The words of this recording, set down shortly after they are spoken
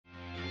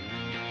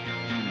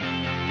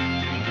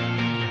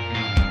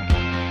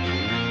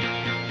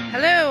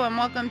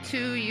welcome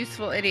to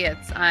Useful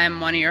Idiots. I'm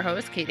one of your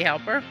hosts, Katie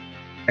Halper.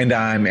 And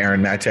I'm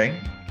Aaron Mate.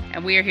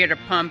 And we are here to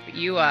pump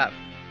you up.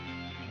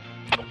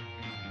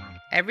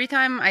 Every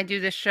time I do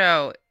this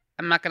show,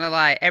 I'm not going to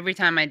lie, every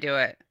time I do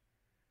it,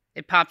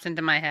 it pops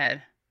into my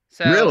head.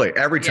 So Really?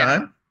 Every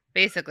time?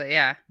 Basically,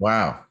 yeah.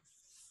 Wow.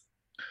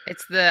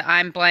 It's the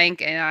I'm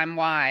blank and I'm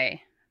Y.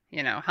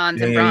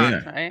 Hans and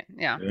Franz, right?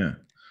 Yeah.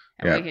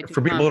 And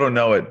For people who don't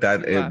know it,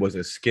 it was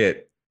a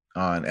skit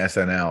on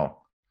SNL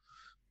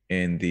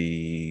in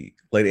the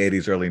late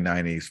 80s, early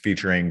 90s,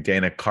 featuring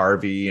Dana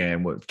Carvey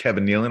and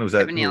Kevin Nealon. Was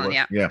that Kevin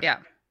Nealon? Yeah.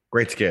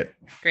 Great skit.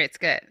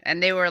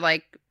 And they were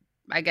like,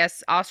 I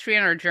guess,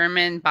 Austrian or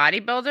German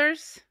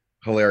bodybuilders.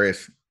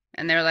 Hilarious.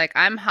 And they're like,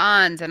 I'm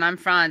Hans and I'm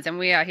Franz, and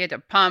we are here to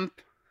pump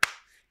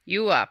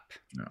you up.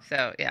 No.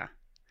 So, yeah.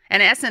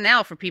 And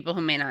SNL, for people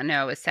who may not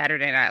know, is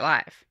Saturday Night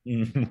Live.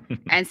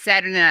 And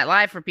Saturday Night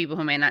Live, for people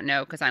who may not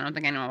know, because I don't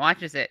think anyone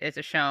watches it, is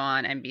a show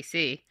on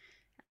NBC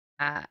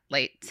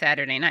late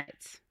Saturday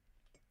nights.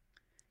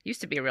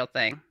 Used to be a real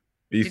thing.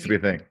 Used to be a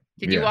thing.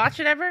 Did you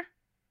watch it ever?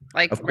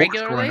 Like, of course,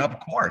 regularly? Growing up, of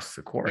course.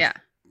 Yeah.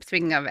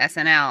 Speaking of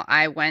SNL,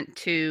 I went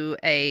to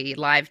a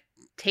live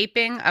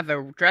taping of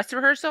a dress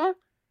rehearsal.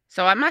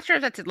 So I'm not sure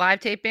if that's a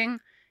live taping.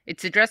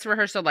 It's a dress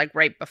rehearsal like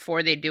right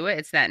before they do it.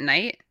 It's that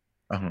night.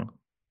 Uh-huh.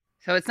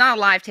 So it's not a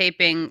live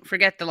taping.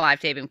 Forget the live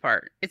taping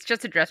part. It's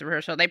just a dress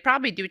rehearsal. They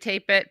probably do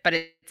tape it, but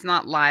it's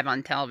not live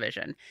on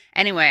television.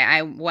 Anyway,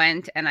 I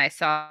went and I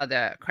saw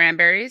the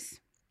Cranberries.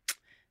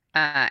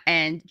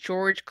 And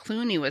George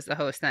Clooney was the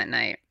host that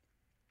night.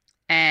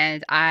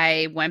 And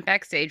I went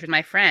backstage with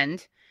my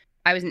friend.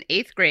 I was in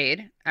 8th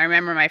grade. I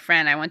remember my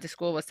friend, I went to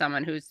school with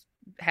someone who's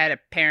had a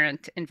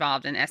parent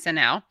involved in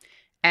SNL.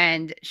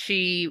 And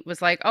she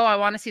was like, oh, I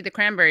want to see the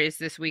Cranberries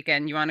this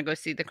weekend. You want to go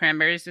see the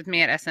Cranberries with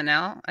me at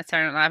SNL? At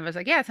Saturday Night Live? I was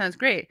like, yeah, sounds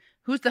great.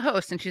 Who's the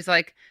host? And she's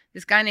like,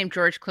 this guy named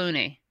George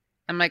Clooney.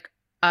 I'm like,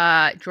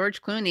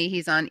 George Clooney,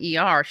 he's on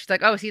ER. She's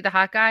like, oh, is he the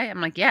hot guy?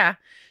 I'm like, yeah.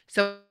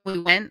 So we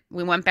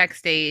went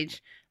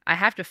backstage. I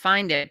have to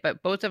find it,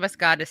 but both of us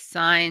got a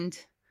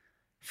signed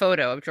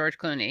photo of George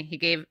Clooney. He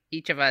gave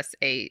each of us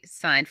a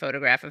signed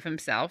photograph of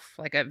himself,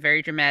 like a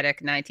very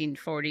dramatic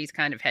 1940s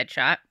kind of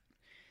headshot.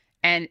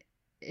 And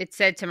it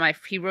said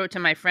he wrote to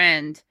my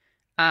friend,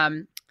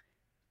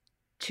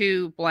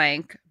 to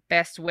blank,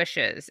 best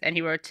wishes. And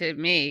he wrote to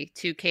me,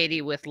 to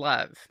Katie, with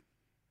love.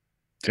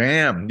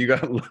 Damn, you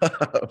got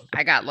love.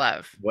 I got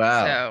love.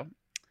 Wow. So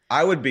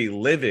I would be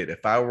livid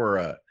if I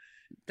were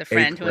the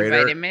friend who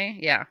invited me.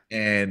 Yeah.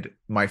 And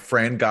my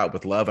friend got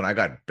with love and I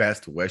got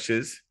best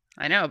wishes.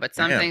 I know, but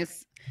some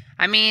things,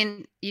 I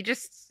mean,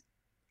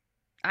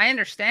 I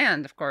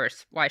understand, of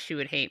course, why she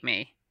would hate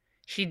me.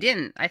 She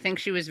didn't. I think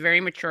she was very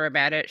mature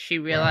about it. She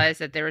realized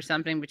that there was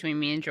something between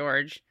me and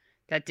George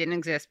that didn't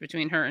exist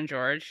between her and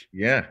George.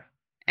 Yeah.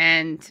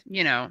 And,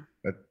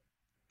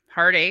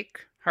 heartache,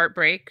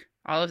 heartbreak,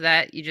 all of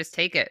that, you just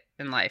take it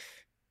in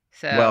life.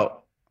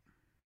 So,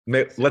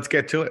 let's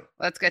get to it.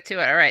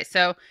 All right.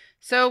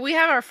 So we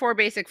have our 4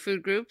 basic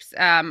food groups.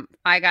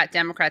 I got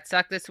Democrats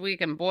Suck this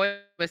week, and boy,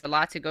 was a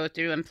lot to go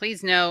through. And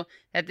please know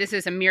that this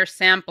is a mere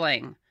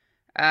sampling,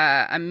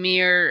 a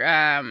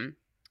mere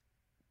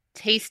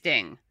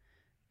tasting,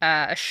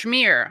 a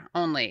schmear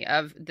only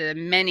of the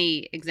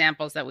many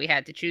examples that we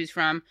had to choose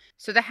from.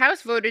 So the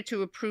House voted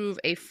to approve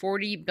a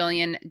 $40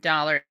 billion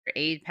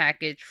aid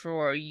package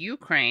for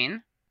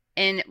Ukraine.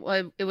 And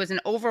it was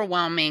an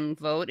overwhelming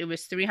vote. It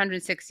was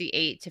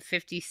 368 to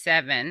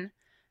 57.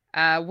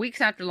 Weeks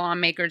after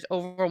lawmakers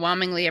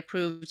overwhelmingly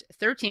approved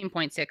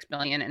 $13.6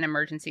 billion in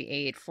emergency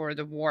aid for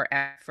the war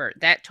effort.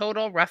 That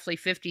total, roughly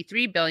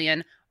 $53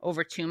 billion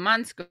over 2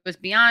 months, goes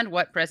beyond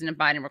what President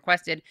Biden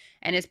requested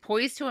and is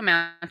poised to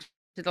amount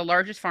to the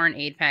largest foreign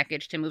aid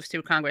package to move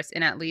through Congress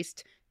in at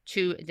least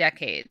 2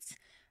 decades.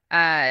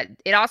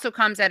 It also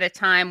comes at a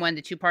time when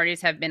the two parties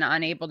have been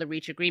unable to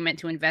reach agreement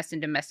to invest in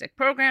domestic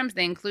programs.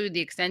 They include the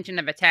extension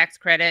of a tax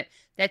credit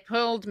that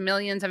pulled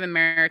millions of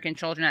American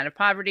children out of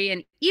poverty,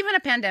 and even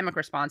a pandemic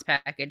response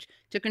package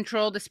to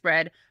control the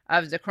spread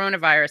of the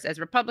coronavirus, as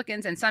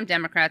Republicans and some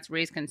Democrats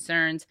raise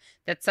concerns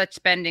that such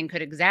spending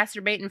could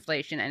exacerbate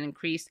inflation and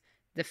increase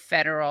the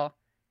federal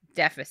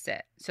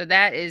deficit. So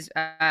that is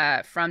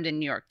from the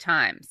New York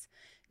Times.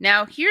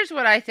 Now, here's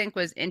what I think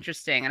was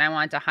interesting, and I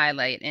want to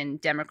highlight in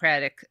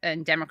Democrat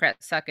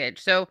suckage.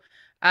 So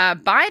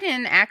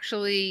Biden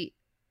actually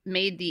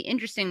made the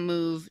interesting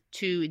move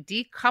to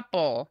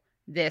decouple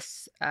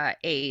this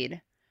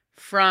aid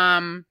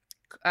from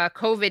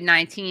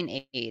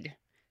COVID-19 aid.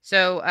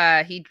 So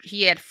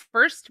he had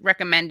first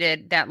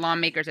recommended that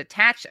lawmakers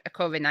attach a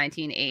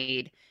COVID-19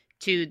 aid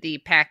to the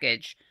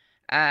package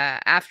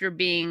after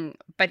being,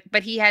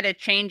 but he had a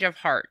change of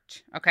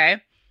heart. Okay,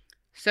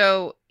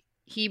 so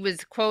he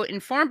was, quote,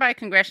 informed by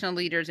congressional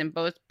leaders in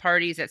both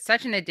parties that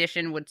such an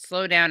addition would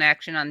slow down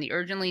action on the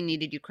urgently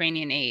needed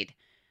Ukrainian aid.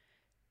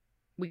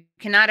 We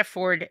cannot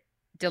afford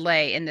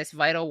delay in this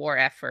vital war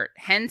effort.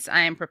 Hence,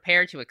 I am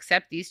prepared to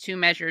accept these 2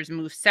 measures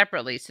moved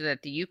separately so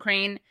that the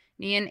Ukrainian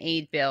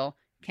aid bill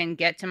can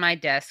get to my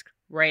desk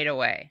right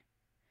away.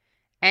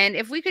 And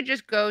if we could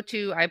just go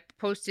to, I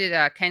posted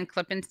a Ken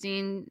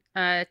Klippenstein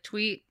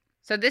tweet.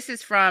 So this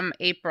is from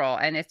April,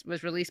 and it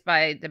was released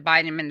by the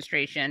Biden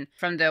administration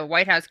from the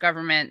White House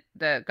government,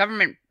 the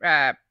government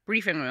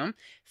briefing room.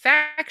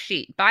 Fact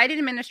sheet: Biden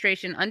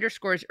administration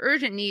underscores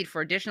urgent need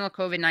for additional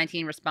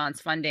COVID-19 response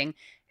funding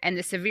and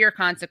the severe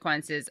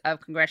consequences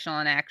of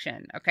congressional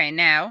inaction. Okay,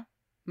 now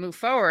move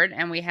forward,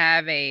 and we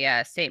have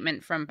a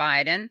statement from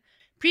Biden.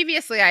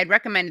 Previously, I had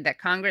recommended that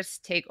Congress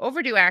take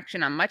overdue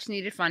action on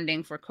much-needed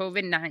funding for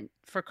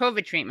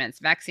COVID treatments,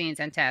 vaccines,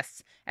 and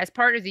tests as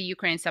part of the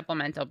Ukraine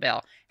supplemental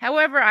bill.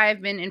 However, I have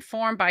been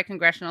informed by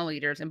congressional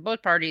leaders in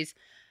both parties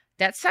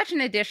that such an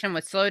addition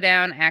would slow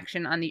down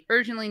action on the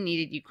urgently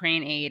needed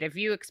Ukraine aid, a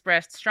view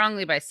expressed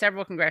strongly by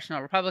several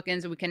congressional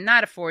Republicans. We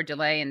cannot afford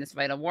delay in this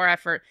vital war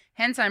effort.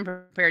 Hence, I'm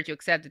prepared to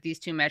accept that these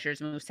two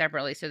measures move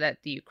separately so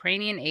that the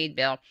Ukrainian aid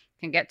bill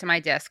can get to my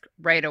desk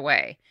right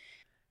away.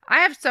 I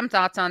have some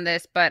thoughts on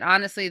this, but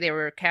honestly, they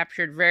were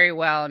captured very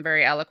well and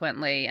very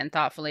eloquently and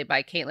thoughtfully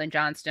by Caitlin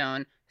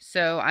Johnstone.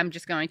 So I'm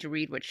just going to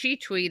read what she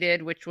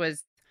tweeted, which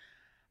was,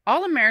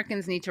 all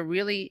Americans need to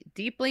really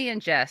deeply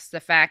ingest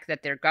the fact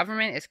that their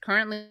government is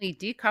currently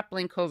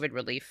decoupling COVID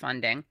relief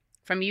funding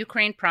from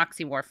Ukraine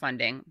proxy war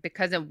funding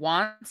because it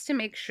wants to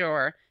make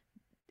sure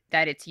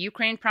that its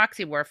Ukraine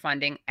proxy war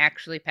funding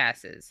actually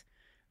passes.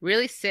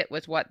 Really sit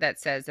with what that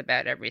says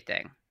about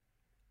everything.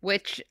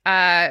 Which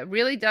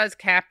really does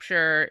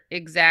capture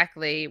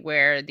exactly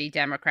where the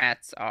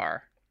Democrats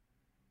are,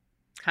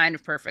 kind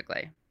of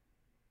perfectly.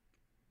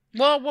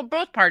 Well,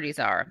 both parties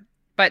are,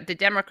 but the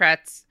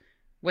Democrats,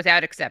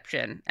 without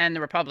exception, and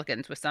the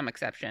Republicans, with some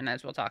exception,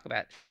 as we'll talk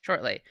about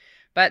shortly.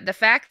 But the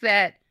fact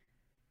that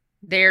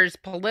there's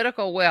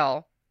political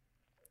will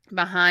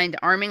behind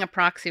arming a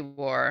proxy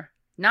war,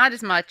 not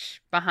as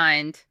much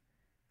behind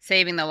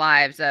saving the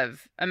lives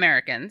of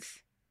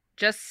Americans,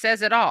 just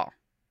says it all.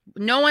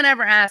 No one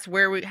ever asks how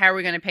are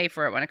we going to pay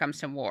for it when it comes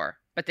to war,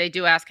 but they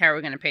do ask how are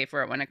we going to pay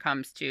for it when it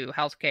comes to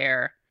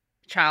healthcare,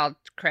 child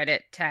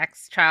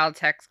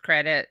tax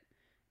credit,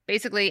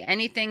 basically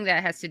anything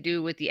that has to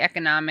do with the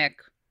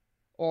economic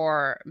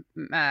or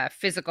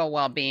physical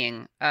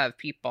well-being of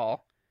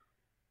people,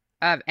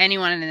 of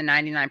anyone in the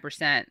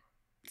 99%.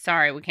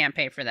 Sorry, we can't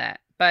pay for that.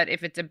 But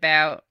if it's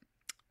about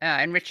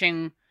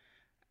enriching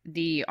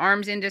the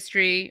arms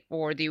industry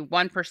or the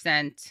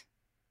 1%,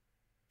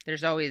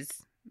 there's always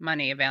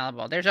money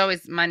available. There's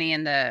always money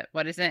in the,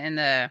 what is it, in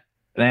the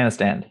banana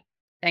stand.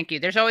 Thank you.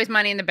 There's always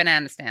money in the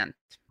banana stand.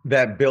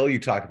 That bill you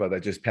talked about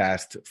that just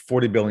passed,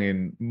 $40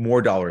 billion more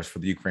dollars for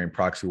the Ukraine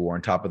proxy war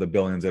on top of the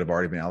billions that have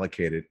already been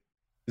allocated.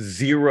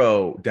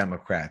 0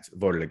 Democrats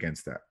voted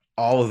against that.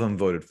 All of them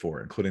voted for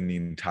it, including the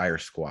entire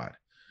squad.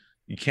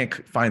 You can't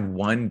find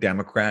one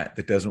Democrat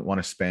that doesn't want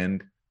to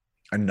spend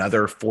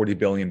another $40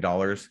 billion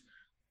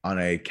on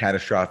a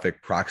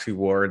catastrophic proxy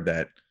war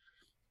that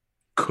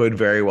could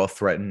very well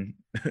threaten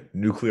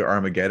nuclear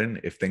Armageddon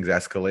if things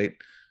escalate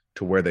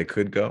to where they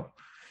could go.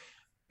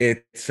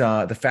 It's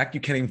the fact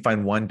you can't even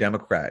find one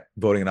Democrat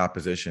voting in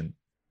opposition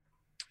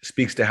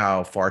speaks to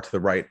how far to the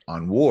right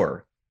on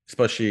war,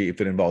 especially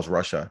if it involves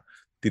Russia,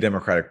 the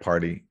Democratic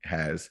Party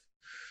has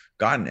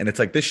gotten. And it's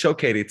like this show,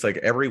 Katie, it's like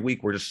every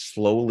week we're just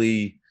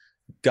slowly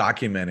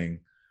documenting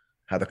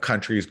how the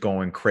country is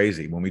going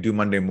crazy. When we do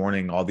Monday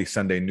morning, all these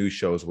Sunday news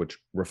shows, which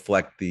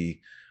reflect the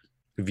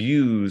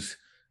views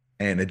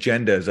and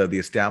agendas of the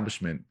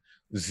establishment,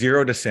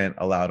 0 dissent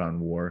allowed on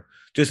war.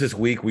 Just this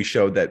week, we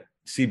showed that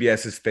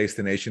CBS's Face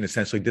the Nation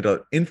essentially did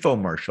an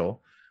infomercial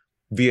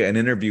via an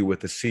interview with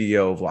the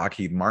CEO of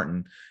Lockheed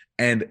Martin.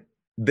 And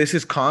this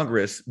is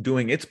Congress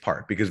doing its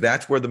part, because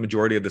that's where the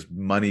majority of this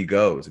money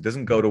goes. It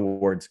doesn't go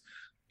towards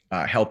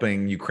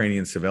helping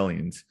Ukrainian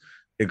civilians.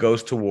 It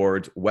goes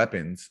towards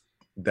weapons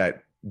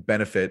that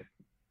benefit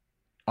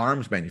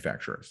arms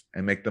manufacturers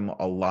and make them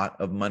a lot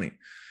of money.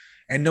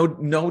 And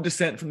no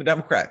dissent from the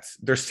Democrats.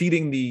 They're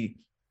ceding the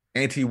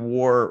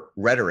anti-war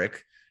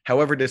rhetoric,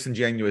 however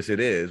disingenuous it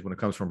is when it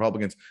comes from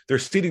Republicans. They're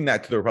ceding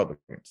that to the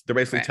Republicans. They're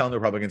basically telling the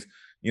Republicans,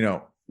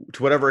 to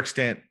whatever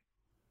extent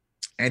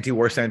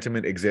anti-war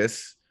sentiment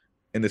exists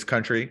in this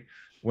country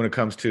when it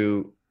comes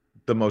to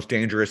the most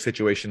dangerous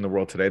situation in the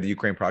world today, the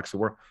Ukraine proxy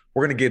war,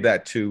 we're going to give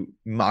that to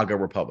MAGA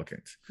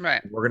Republicans.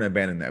 Right. We're going to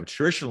abandon that.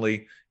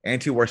 Traditionally,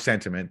 anti-war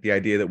sentiment, the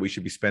idea that we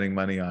should be spending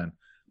money on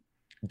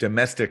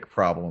domestic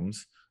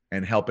problems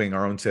and helping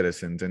our own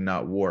citizens and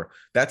not war,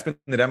 that's been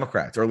the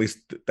Democrats, or at least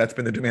that's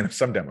been the demand of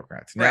some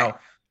Democrats. Now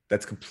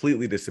that's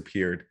completely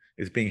disappeared.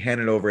 It's being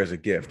handed over as a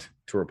gift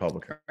to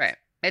Republicans. Right.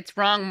 It's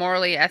wrong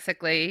morally,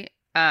 ethically,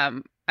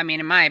 in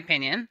my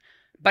opinion,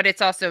 but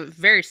it's also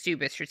very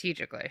stupid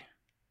strategically.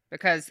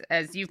 Because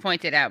as you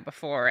pointed out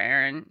before,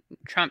 Aaron,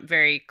 Trump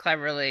very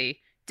cleverly,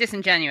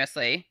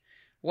 disingenuously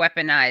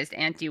weaponized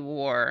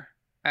anti-war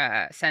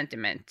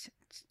sentiment,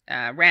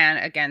 ran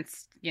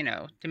against,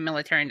 the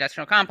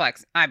military-industrial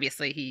complex.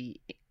 Obviously,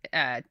 he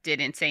did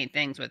insane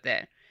things with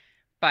it,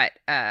 but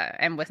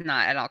and was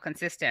not at all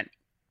consistent.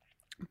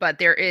 But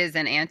there is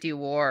an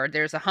anti-war,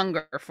 there's a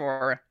hunger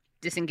for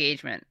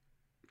disengagement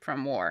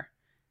from war.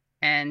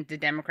 and the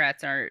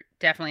Democrats are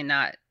definitely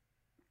not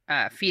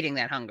feeding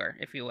that hunger,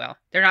 if you will.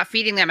 They're not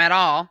feeding them at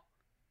all.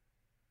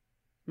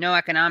 No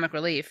economic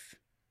relief,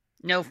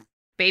 no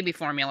baby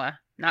formula,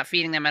 not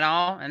feeding them at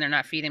all, and they're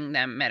not feeding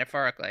them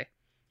metaphorically.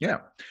 Yeah.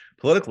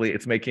 Politically,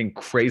 it's making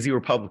crazy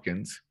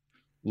Republicans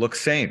look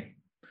sane.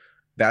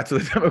 That's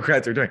what the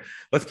Democrats are doing.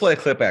 Let's play a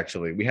clip,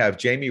 actually. We have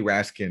Jamie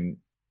Raskin,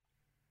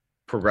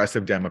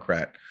 progressive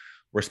Democrat,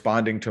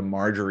 responding to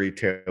Marjorie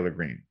Taylor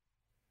Greene.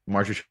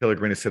 Marjorie Taylor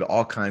Greene has said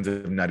all kinds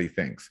of nutty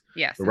things.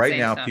 Yes. But right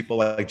now, people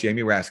like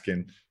Jamie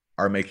Raskin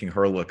are making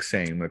her look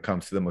sane when it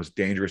comes to the most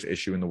dangerous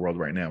issue in the world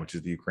right now, which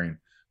is the Ukraine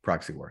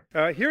proxy war.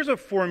 Here's a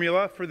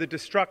formula for the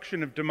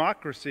destruction of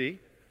democracy: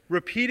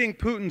 repeating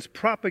Putin's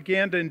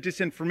propaganda and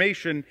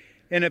disinformation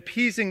and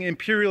appeasing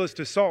imperialist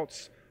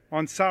assaults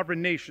on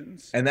sovereign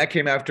nations. And that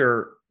came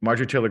after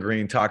Marjorie Taylor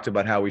Greene talked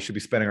about how we should be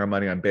spending our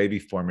money on baby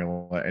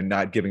formula and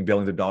not giving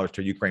billions of dollars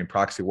to Ukraine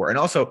proxy war. And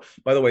also,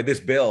 by the way,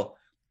 this bill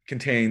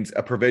contains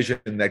a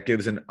provision that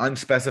gives an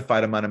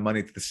unspecified amount of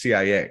money to the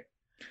CIA.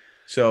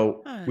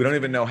 So we don't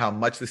even know how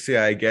much the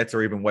CIA gets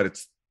or even what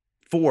it's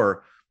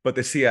for, but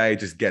the CIA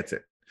just gets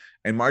it.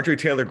 And Marjorie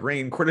Taylor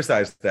Greene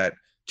criticized that.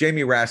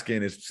 Jamie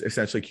Raskin is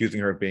essentially accusing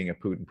her of being a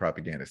Putin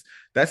propagandist.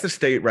 That's the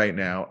state right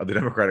now of the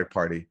Democratic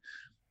Party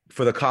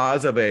for the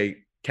cause of a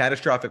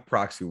catastrophic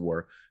proxy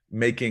war,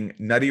 making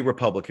nutty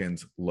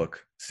Republicans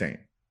look sane.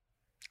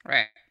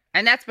 Right.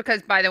 And that's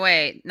because, by the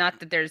way, not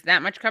that there's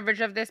that much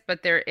coverage of this,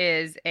 but there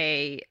is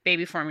a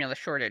baby formula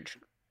shortage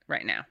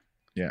right now.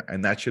 Yeah.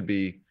 And that should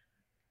be,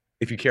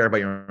 if you care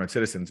about your own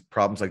citizens,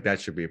 problems like that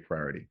should be a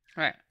priority.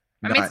 Right.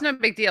 I mean, it's no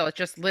big deal. It's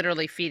just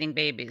literally feeding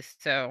babies.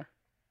 So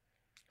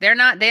they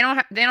don't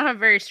have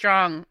very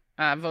strong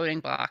voting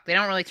bloc. They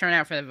don't really turn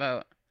out for the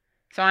vote.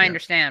 So I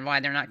understand why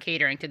they're not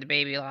catering to the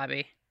baby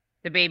lobby,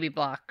 the baby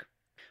bloc.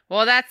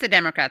 Well, that's the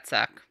Democrats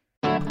suck.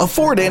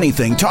 Afford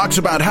Anything talks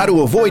about how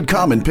to avoid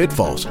common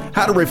pitfalls,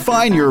 how to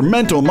refine your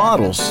mental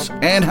models,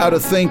 and how to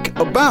think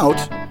about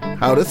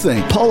how to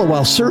think. Paula,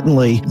 while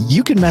certainly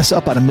you can mess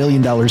up on $1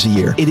 million a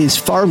year, it is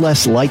far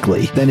less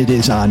likely than it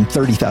is on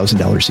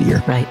 $30,000 a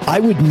year. Right.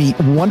 I would meet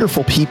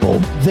wonderful people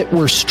that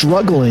were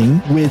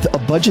struggling with a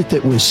budget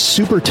that was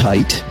super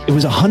tight. It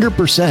was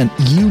 100%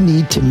 you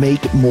need to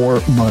make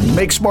more money.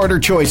 Make smarter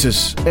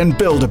choices and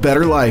build a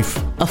better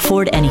life.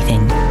 Afford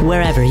Anything,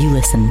 wherever you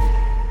listen.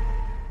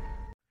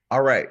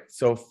 All right.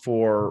 So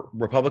for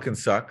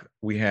Republicans Suck,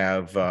 we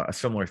have a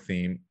similar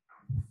theme.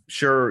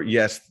 Sure,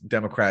 yes,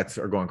 Democrats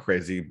are going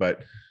crazy,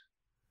 but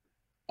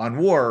on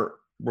war,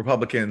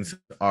 Republicans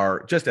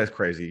are just as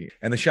crazy.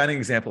 And the shining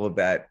example of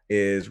that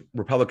is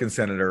Republican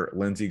Senator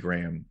Lindsey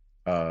Graham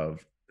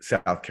of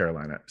South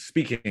Carolina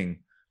speaking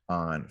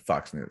on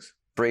Fox News.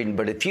 Frieden,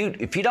 but if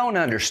you don't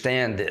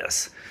understand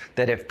this,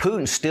 that if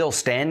Putin's still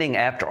standing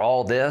after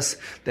all this,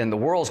 then the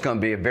world's going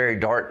to be a very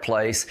dark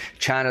place.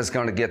 China's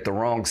going to get the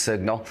wrong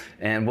signal,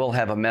 and we'll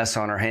have a mess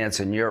on our hands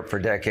in Europe for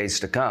decades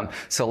to come.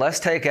 So let's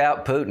take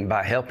out Putin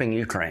by helping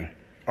Ukraine.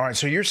 All right,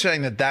 so you're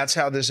saying that that's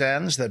how this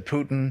ends, that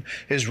Putin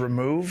is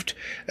removed?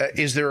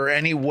 Is there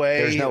any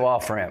way? There's no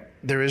off-ramp.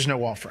 There is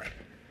no off-ramp.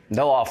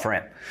 No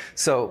off-ramp.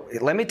 So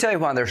let me tell you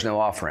why there's no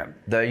off-ramp.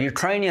 The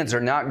Ukrainians are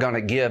not going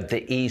to give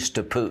the East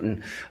to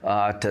Putin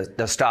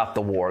to stop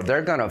the war.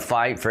 They're going to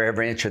fight for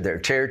every inch of their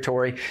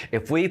territory.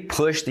 If we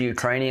push the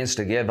Ukrainians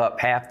to give up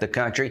half the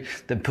country,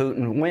 then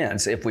Putin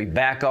wins. If we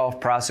back off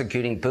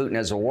prosecuting Putin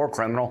as a war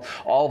criminal,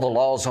 all the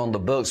laws on the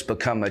books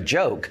become a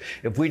joke.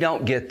 If we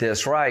don't get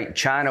this right,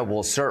 China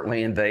will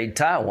certainly invade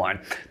Taiwan.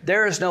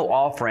 There is no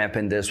off-ramp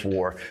in this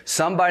war.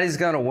 Somebody's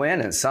going to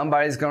win and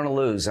somebody's going to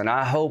lose. And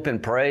I hope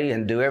and pray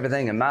and do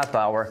everything in my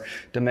power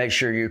to make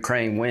sure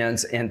Ukraine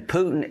wins. And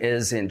Putin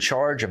is in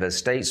charge of a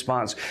state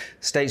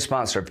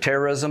sponsor of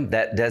terrorism.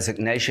 That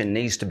designation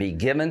needs to be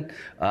given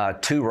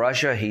to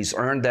Russia. He's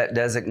earned that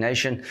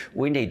designation.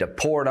 We need to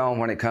pour it on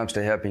when it comes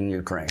to helping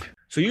Ukraine.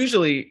 So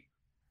usually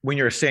when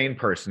you're a sane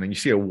person and you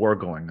see a war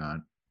going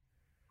on,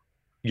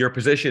 your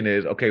position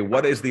is, okay,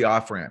 what is the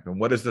off-ramp and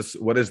what is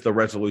the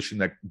resolution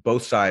that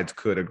both sides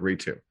could agree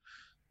to?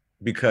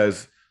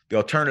 Because the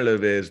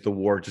alternative is the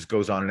war just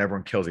goes on and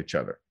everyone kills each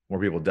other. More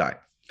people die.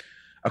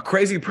 A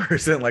crazy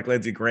person like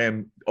Lindsey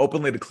Graham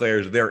openly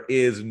declares there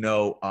is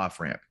no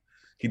off-ramp.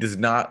 He does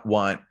not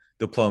want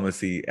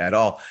diplomacy at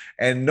all.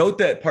 And note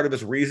that part of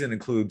his reason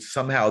includes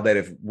somehow that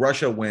if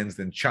Russia wins,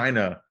 then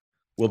China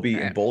will be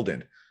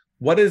emboldened.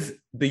 What does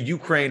the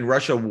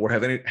Ukraine-Russia war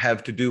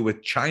have to do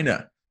with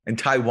China and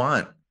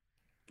Taiwan?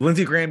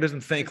 Lindsey Graham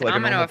doesn't think like a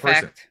normal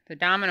person. The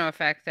domino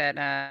effect that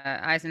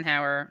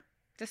Eisenhower,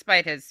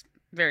 despite his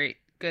very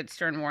good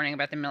stern warning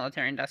about the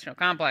military-industrial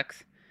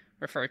complex,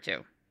 referred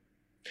to.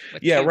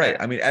 Yeah, right.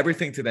 I mean,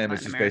 everything to them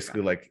is just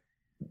basically like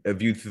a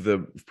view through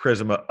the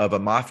prism of a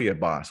mafia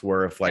boss,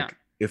 where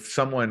if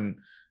someone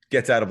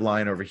gets out of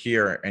line over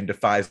here and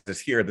defies us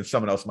here, then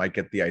someone else might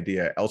get the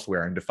idea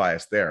elsewhere and defy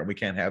us there. And we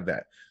can't have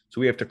that. So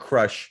we have to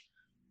crush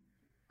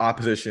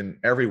opposition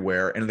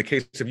everywhere. And in the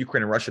case of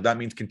Ukraine and Russia, that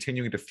means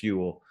continuing to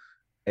fuel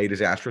a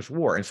disastrous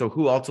war. And so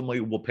who ultimately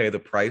will pay the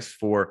price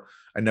for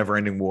a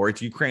never-ending war?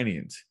 It's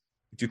Ukrainians.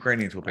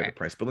 Ukrainians will pay the Right.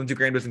 price. But Lindsey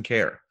Graham doesn't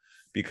care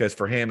because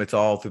for him, it's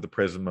all through the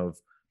prism of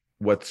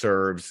what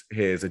serves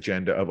his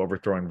agenda of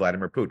overthrowing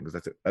Vladimir Putin, because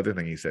that's the other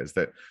thing he says,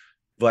 that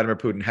Vladimir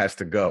Putin has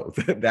to go.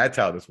 That's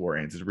how this war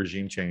ends, is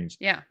regime change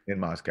in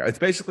Moscow. It's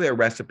basically a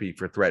recipe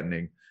for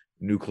threatening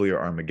nuclear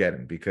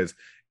Armageddon, because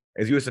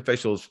as U.S.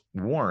 officials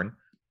warn,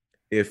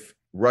 if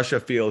Russia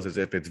feels as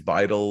if its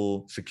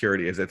vital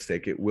security is at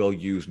stake, it will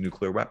use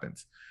nuclear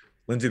weapons.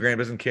 Lindsey Graham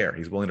doesn't care.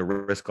 He's willing to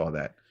risk all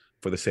that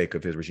for the sake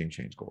of his regime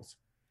change goals.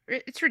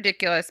 It's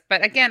ridiculous.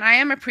 But again, I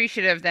am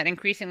appreciative that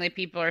increasingly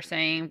people are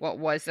saying what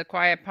was the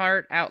quiet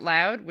part out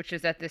loud, which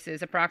is that this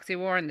is a proxy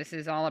war and this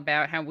is all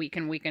about how we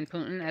can weaken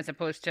Putin as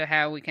opposed to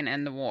how we can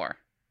end the war.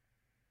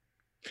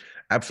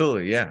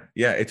 Absolutely. Yeah.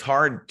 Yeah. It's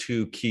hard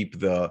to keep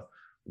the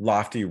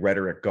lofty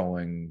rhetoric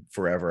going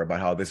forever about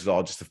how this is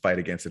all just a fight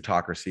against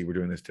autocracy. We're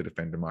doing this to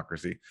defend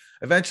democracy.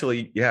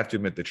 Eventually, you have to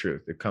admit the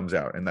truth. It comes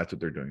out, and that's what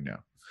they're doing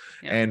now.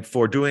 Yeah. And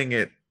for doing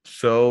it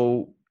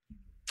so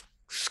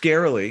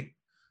scarily,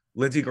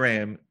 Lindsey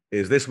Graham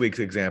is this week's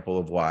example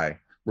of why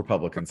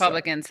Republicans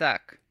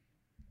suck.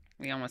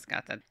 We almost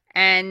got that.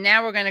 And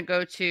now we're going to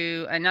go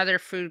to another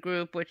food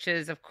group, which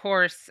is, of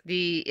course,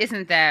 the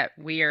Isn't That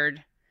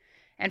Weird?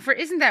 And for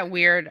Isn't That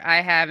Weird,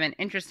 I have an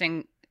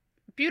interesting,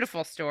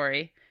 beautiful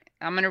story.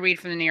 I'm going to read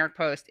from the New York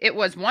Post. It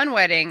was one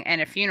wedding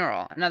and a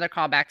funeral. Another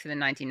callback to the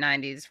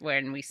 1990s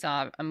when we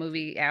saw a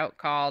movie out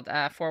called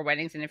 4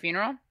 Weddings and a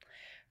Funeral.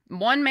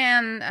 One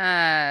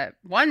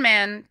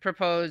man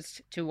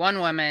proposed to one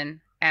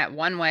woman at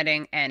one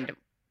wedding and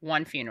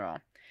one funeral.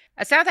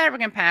 A South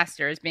African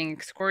pastor is being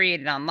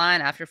excoriated online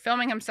after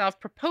filming himself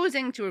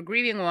proposing to a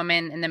grieving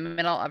woman in the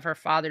middle of her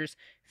father's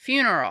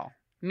funeral,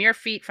 mere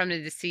feet from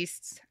the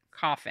deceased's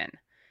coffin.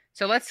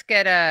 So let's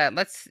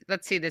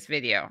see this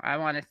video. I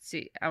want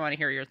to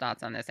hear your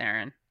thoughts on this,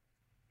 Aaron.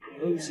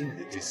 Proposing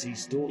the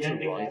deceased daughter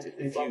right at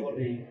the funeral,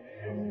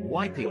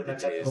 wiping the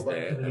tears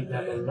there and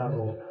there.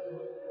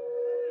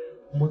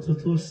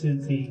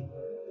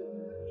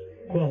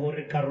 Kwa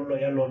hore karolo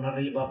ya lona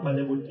re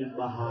bapale boteng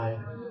ba hae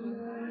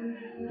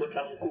o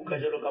tla nkuka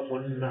jalo ka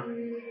monna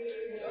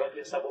ba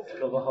ke sa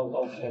bophelo ba hao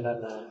kaofela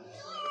na.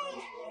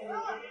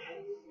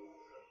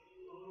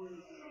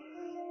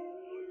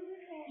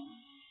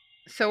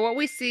 So what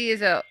we see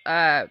is a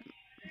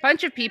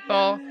bunch of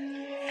people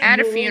at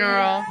a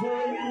funeral.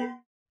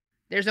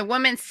 There's a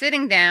woman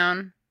sitting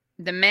down.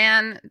 The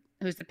man,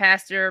 who's the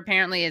pastor,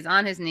 apparently is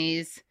on his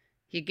knees.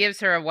 He gives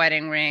her a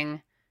wedding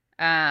ring.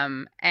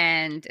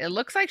 And it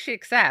looks like she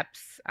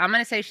accepts. I'm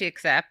going to say she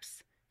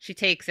accepts. She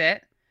takes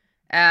it.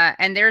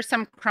 And there's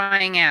some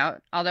crying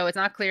out, although it's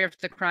not clear if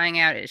the crying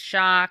out is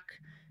shock,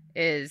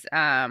 is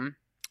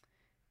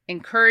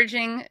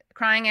encouraging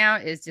crying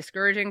out, is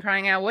discouraging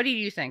crying out. What do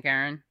you think,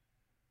 Aaron?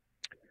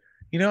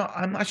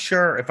 I'm not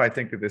sure if I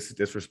think that this is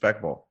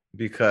disrespectful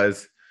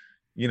because,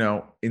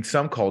 in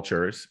some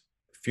cultures,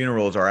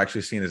 funerals are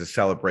actually seen as a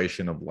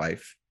celebration of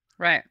life.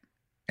 Right.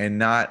 And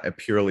not a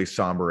purely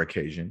somber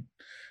occasion.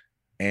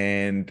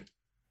 And,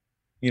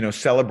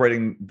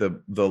 celebrating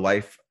the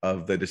life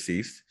of the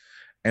deceased.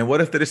 And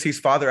what if the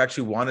deceased father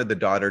actually wanted the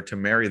daughter to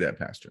marry that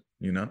pastor,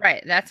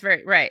 Right. That's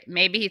very right.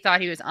 Maybe he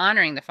thought he was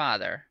honoring the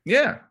father.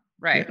 Yeah.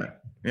 Right.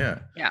 Yeah.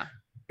 Yeah.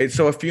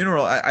 So a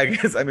funeral, I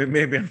guess,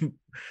 maybe I'm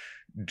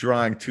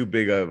drawing too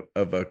big of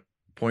a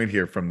point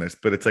here from this,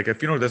 but it's like a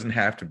funeral doesn't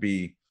have to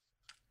be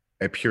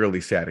a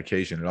purely sad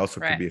occasion. It also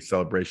could be a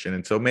celebration.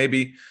 And so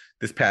maybe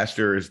this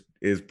pastor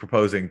is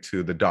proposing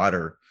to the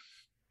daughter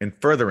in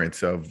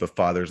furtherance of the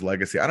father's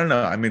legacy. I don't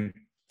know.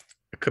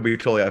 It could be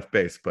totally off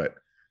base, but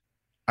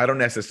I don't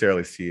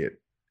necessarily see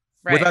it.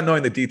 Right. Without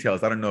knowing the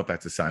details, I don't know if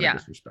that's a sign of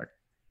disrespect.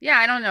 Yeah,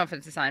 I don't know if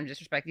it's a sign of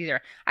disrespect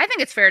either. I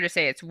think it's fair to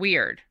say it's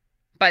weird,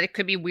 but it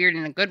could be weird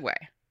in a good way.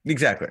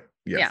 Exactly.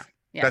 Yes.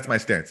 Yeah. That's my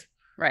stance.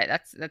 Right.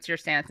 That's your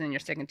stance and you're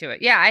sticking to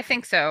it. Yeah, I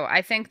think so.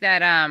 I think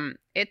that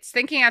it's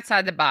thinking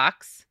outside the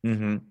box,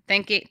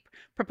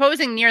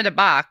 proposing near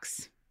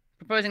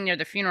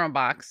the funeral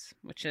box,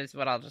 which is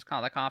what I'll just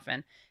call the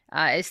coffin,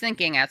 is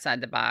thinking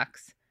outside the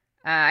box.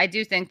 I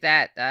do think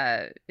that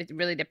it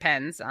really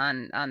depends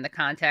on the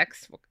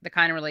context, the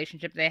kind of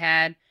relationship they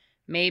had.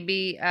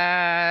 Maybe,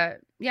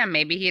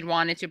 maybe he had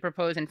wanted to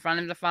propose in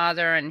front of the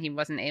father and he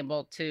wasn't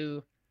able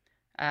to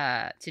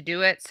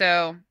do it.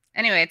 So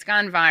anyway, it's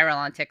gone viral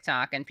on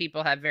TikTok and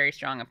people have very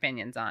strong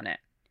opinions on it.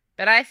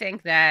 But I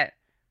think that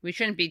we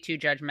shouldn't be too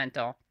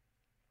judgmental.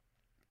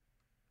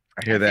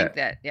 I hear that.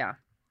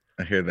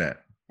 I hear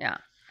that. Yeah.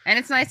 And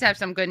it's nice to have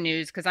some good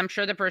news because I'm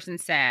sure the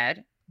person's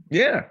sad.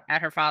 Yeah.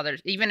 At her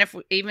father's, even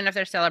if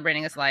they're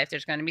celebrating his life,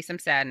 there's going to be some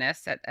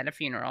sadness at a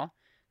funeral.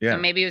 Yeah. So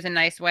maybe it was a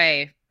nice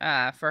way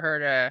for her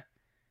to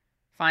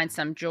find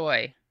some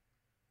joy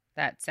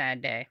that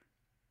sad day.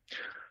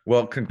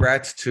 Well,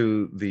 congrats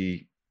to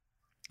the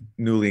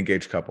newly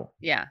engaged couple.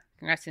 Yeah.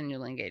 Congrats to the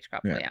newly engaged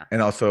couple. Yeah.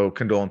 And also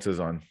condolences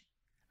on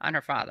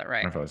her father,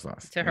 right? Her father's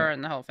loss. To her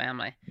and the whole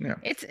family. Yeah.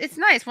 It's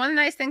nice. One of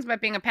the nice things about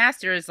being a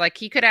pastor is like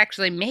he could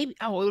actually it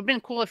would have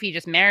been cool if he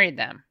just married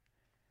them.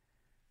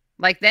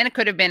 Like then it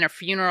could have been a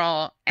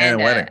funeral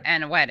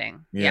and a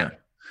wedding. Yeah.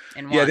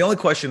 in Yeah, one. the only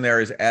question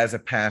there is, as a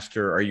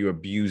pastor, are you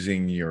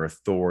abusing your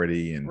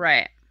authority and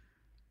right.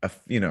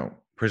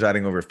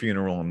 Presiding over a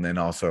funeral, and then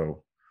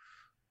also,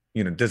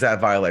 does that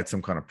violate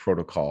some kind of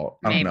protocol?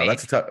 I don't know. Maybe.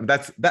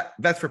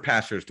 That's for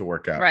pastors to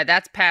work out. Right.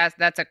 That's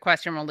a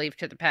question we'll leave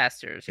to the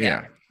pastors.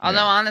 Yeah. Although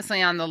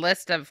honestly, on the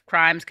list of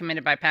crimes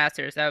committed by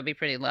pastors, that would be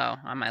pretty low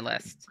on my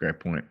list. Great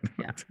point.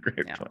 Yeah. That's a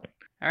great point.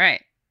 All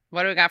right.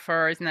 What do we got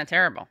for Isn't That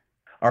Terrible?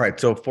 All right.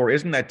 So for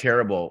Isn't That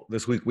Terrible,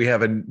 this week we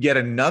have yet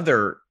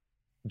another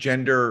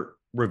gender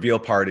reveal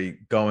party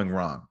going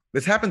wrong.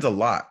 This happens a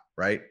lot,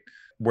 right?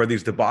 Where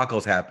these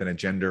debacles happen at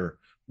gender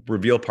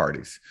reveal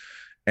parties.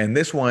 And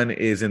this one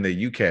is in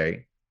the UK.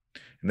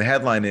 And the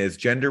headline is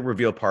Gender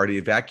Reveal Party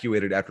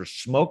Evacuated After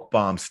Smoke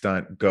Bomb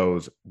Stunt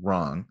Goes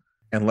Wrong.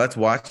 And let's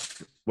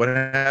watch what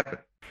happened.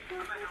 So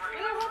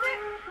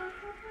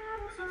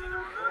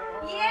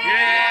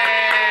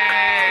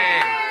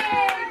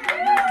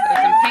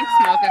some pink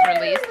smoke is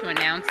released to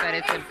announce that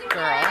it's a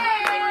girl.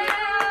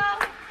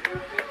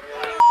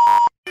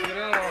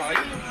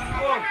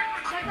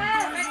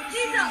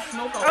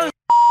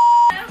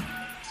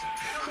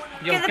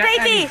 Get the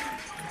baby!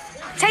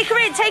 Take her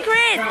in, take her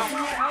in!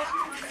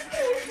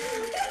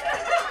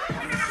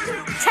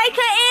 Take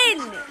her in!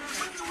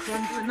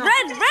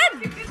 Run!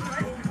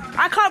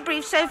 I can't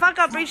breathe, so if I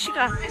can't breathe, she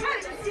can.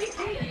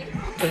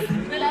 Get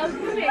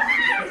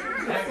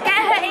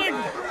her in!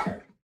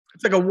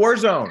 It's like a war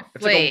zone.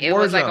 It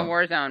was like a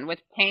war zone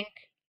with pink.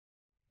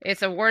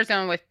 It's a war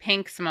zone with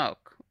pink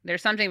smoke.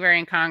 There's something very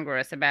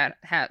incongruous about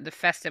how the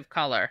festive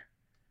color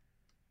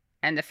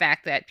and the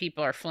fact that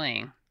people are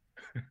fleeing.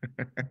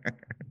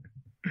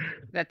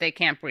 That they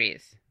can't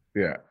breathe.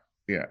 Yeah.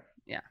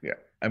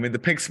 I mean, the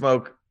pink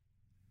smoke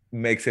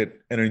makes it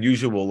an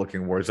unusual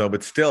looking war zone,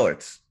 but still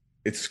it's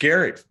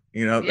scary.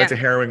 That's a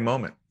harrowing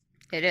moment.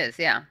 It is,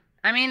 yeah.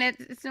 I mean,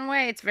 it's in a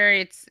way, it's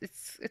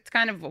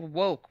kind of a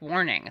woke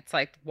warning. It's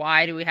like,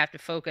 why do we have to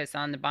focus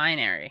on the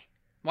binary?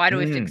 Why do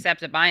we have to accept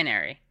the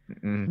binary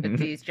with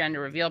these gender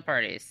reveal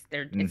parties?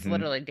 It's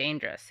literally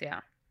dangerous.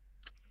 Yeah.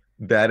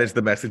 That is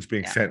the message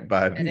being sent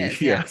by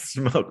the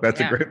smoke. That's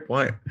a great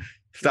point.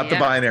 Stop the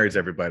binaries,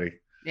 everybody.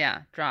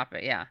 Yeah, drop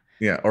it. Yeah.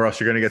 Yeah, or else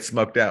you're going to get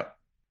smoked out.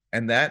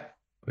 And that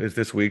is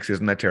this week's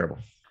Isn't That Terrible?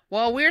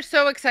 Well, we're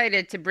so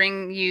excited to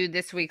bring you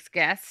this week's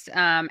guest.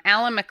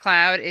 Alan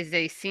McLeod is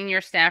a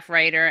senior staff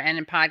writer and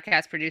a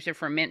podcast producer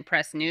for Mint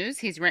Press News.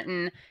 He's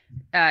written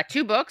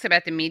 2 books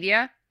about the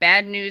media,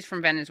 Bad News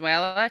from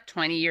Venezuela,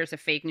 20 Years of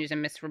Fake News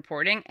and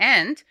Misreporting,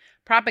 and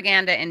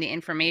Propaganda in the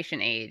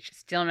Information Age,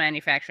 Still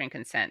Manufacturing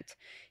Consent.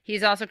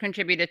 He's also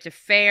contributed to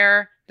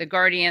Fair, The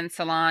Guardian,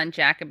 Salon,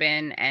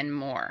 Jacobin, and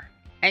more.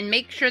 And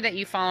make sure that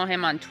you follow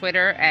him on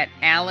Twitter at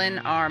Alan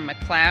R.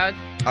 McLeod.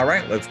 All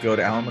right, let's go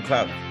to Alan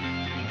McLeod.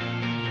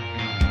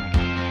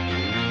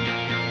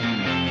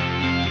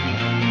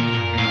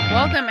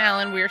 Welcome,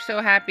 Alan. We're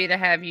so happy to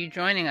have you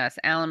joining us.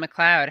 Alan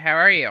McLeod, how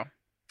are you?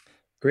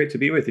 Great to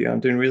be with you. I'm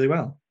doing really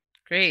well.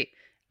 Great.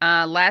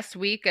 Last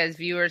week, as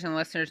viewers and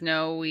listeners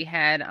know, we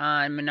had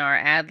on Manar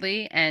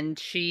Adley, and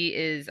she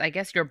is, I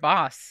guess, your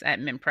boss at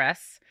Mint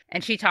Press.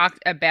 And she talked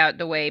about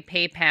the way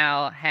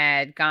PayPal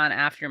had gone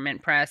after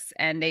Mint Press,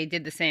 and they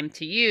did the same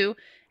to you.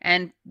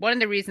 And one of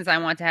the reasons I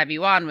wanted to have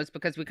you on was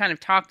because we kind of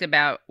talked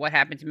about what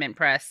happened to Mint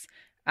Press,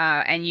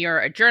 and you're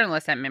a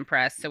journalist at Mint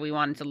Press, so we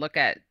wanted to look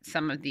at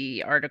some of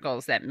the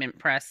articles that Mint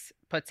Press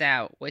puts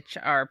out, which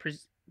are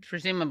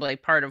presumably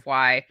part of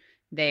why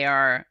they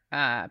are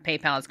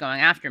PayPal is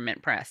going after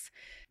Mint Press.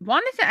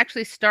 Wanted to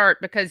actually start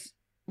because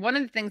one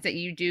of the things that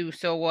you do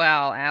so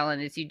well,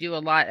 Alan, is you do a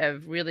lot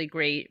of really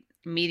great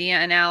media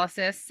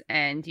analysis,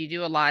 and you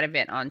do a lot of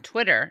it on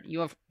Twitter.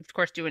 You of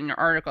course do it in your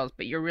articles,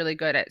 but you're really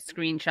good at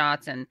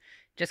screenshots and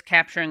just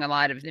capturing a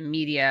lot of the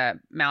media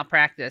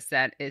malpractice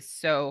that is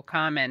so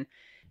common.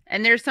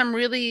 And there's some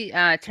really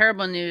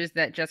terrible news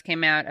that just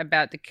came out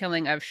about the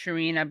killing of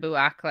Shireen Abu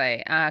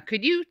Akleh.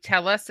 Could you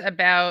tell us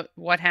about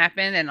what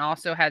happened and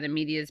also how the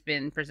media has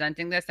been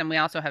presenting this? And we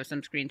also have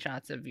some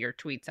screenshots of your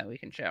tweets that we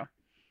can show.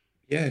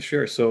 Yeah,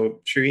 sure. So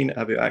Shireen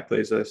Abu Akleh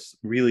is a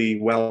really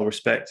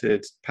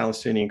well-respected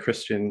Palestinian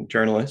Christian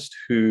journalist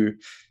who,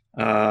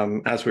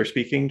 as we're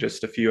speaking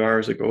just a few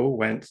hours ago,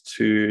 went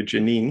to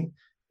Jenin,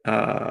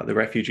 the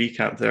refugee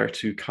camp there,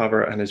 to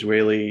cover an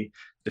Israeli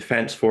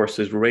Defense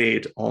Forces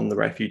raid on the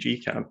refugee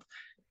camp.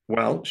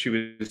 Well, she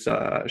was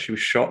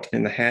shot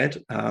in the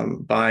head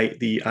by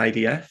the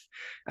IDF,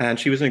 and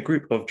she was in a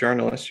group of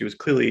journalists. She was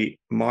clearly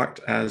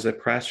marked as a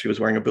press. She was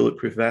wearing a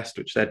bulletproof vest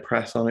which said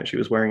press on it. She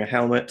was wearing a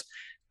helmet,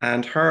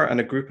 and her and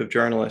a group of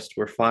journalists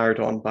were fired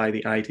on by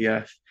the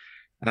IDF.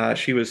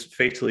 She was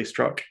fatally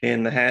struck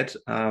in the head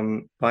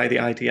by the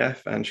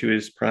IDF, and she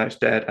was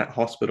pronounced dead at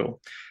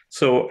hospital.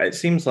 So it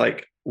seems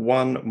like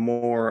one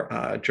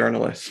more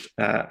journalist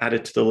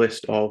added to the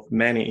list of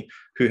many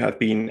who have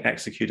been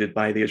executed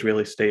by the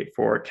Israeli state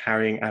for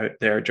carrying out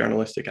their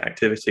journalistic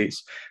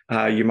activities.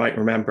 You might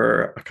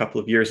remember a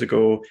couple of years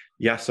ago,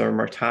 Yasser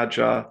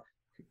Mertaja,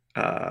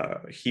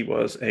 He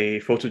was a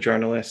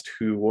photojournalist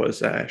who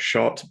was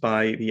shot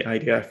by the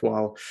IDF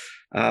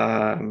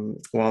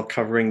while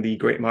covering the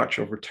Great March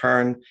of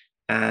Return.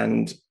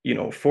 And,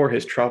 for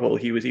his trouble,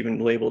 he was even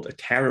labeled a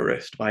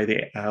terrorist by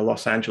the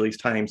Los Angeles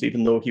Times,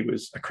 even though he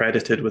was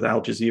accredited with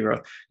Al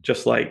Jazeera,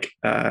 just like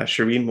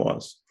Shireen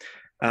was.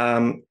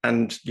 And,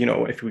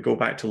 if we go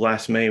back to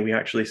last May, we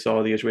actually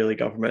saw the Israeli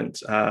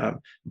government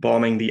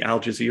bombing the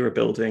Al Jazeera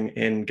building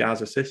in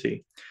Gaza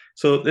City.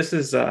 So this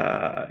is,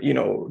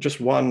 just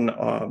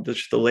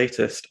just the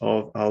latest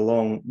of a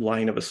long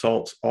line of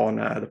assaults on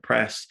the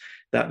press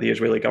that the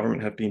Israeli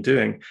government have been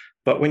doing.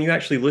 But when you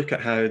actually look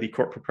at how the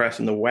corporate press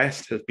in the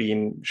West has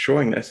been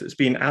showing this, it's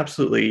been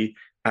absolutely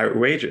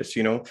outrageous.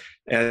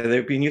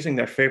 They've been using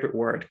their favorite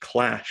word,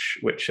 clash,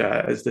 which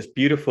is this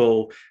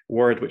beautiful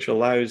word which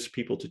allows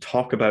people to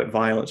talk about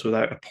violence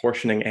without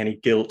apportioning any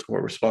guilt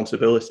or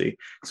responsibility.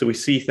 So we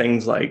see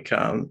things like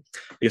the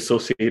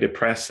Associated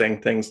Press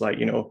saying things like,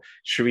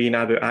 Shireen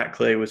Abu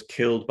Akleh was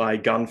killed by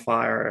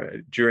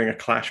gunfire during a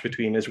clash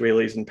between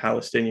Israelis and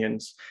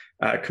Palestinians,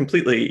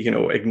 completely,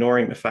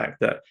 ignoring the fact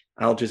that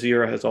Al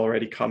Jazeera has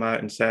already come out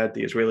and said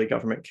the Israeli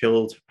government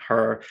killed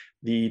her,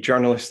 the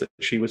journalists that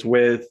she was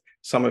with,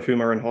 some of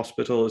whom are in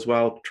hospital as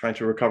well, trying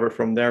to recover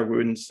from their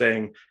wounds,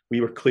 saying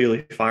we were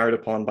clearly fired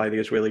upon by the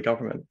Israeli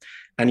government.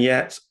 And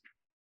yet,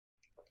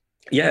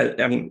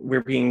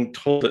 we're being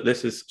told that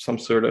this is some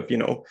sort of,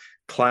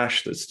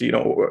 clash that's,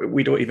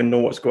 we don't even know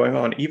what's going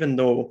on, even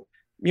though,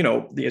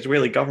 the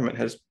Israeli government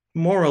has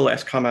more or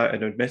less come out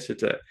and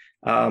admitted it.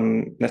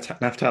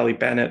 Naftali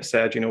Bennett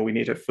said, we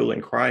need a full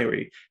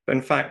inquiry. But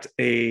in fact,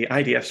 a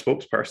IDF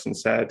spokesperson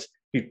said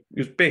he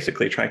was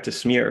basically trying to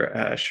smear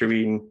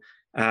Shireen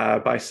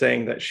by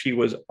saying that she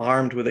was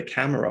armed with a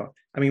camera.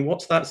 I mean,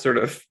 what's that sort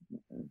of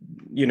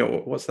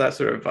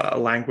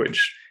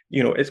language?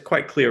 It's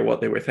quite clear what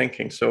they were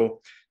thinking.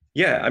 So,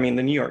 the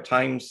New York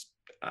Times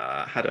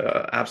had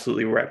an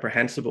absolutely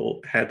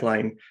reprehensible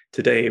headline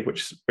today,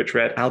 which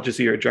read, Al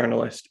Jazeera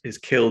journalist is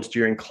killed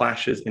during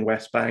clashes in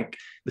West Bank.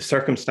 The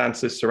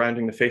circumstances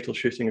surrounding the fatal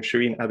shooting of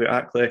Shireen Abu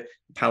Akleh,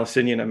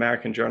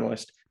 Palestinian-American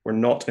journalist, were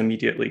not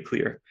immediately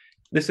clear.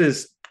 This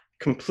is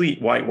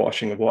complete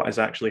whitewashing of what has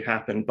actually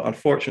happened, but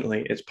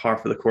unfortunately, it's par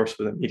for the course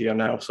for the media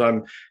now.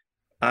 So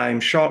I'm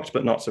shocked,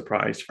 but not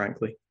surprised,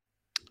 frankly.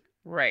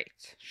 Right.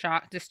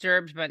 Shocked,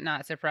 disturbed, but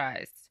not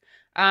surprised.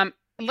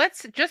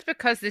 Just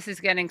because this is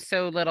getting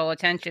so little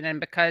attention and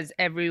because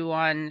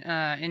everyone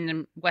in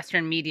the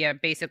Western media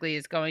basically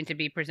is going to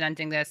be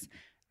presenting this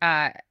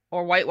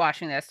or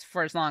whitewashing this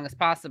for as long as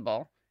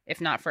possible, if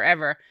not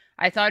forever,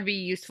 I thought it'd be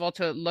useful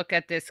to look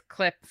at this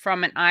clip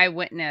from an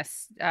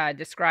eyewitness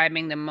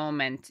describing the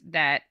moment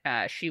that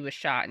she was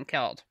shot and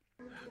killed.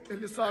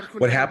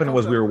 What happened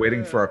was we were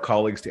waiting for our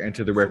colleagues to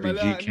enter the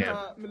refugee camp.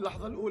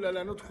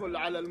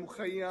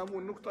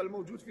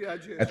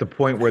 At the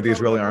point where the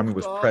Israeli army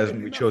was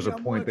present, we chose a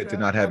point that did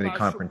not have any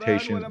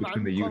confrontations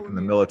between the youth and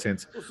the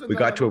militants. We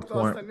got to a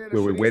point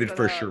where we waited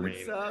for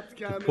Shireen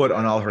to put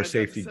on all her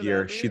safety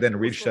gear. She then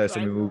reached us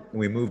and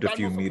we moved a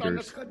few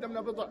meters.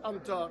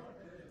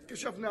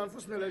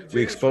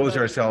 We exposed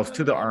ourselves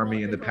to the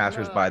army and the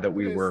passersby that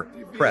we were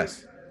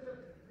press.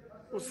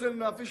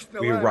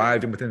 We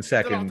arrived, and within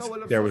seconds,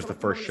 there was the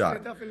first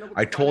shot.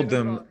 I told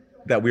them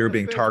that we were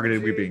being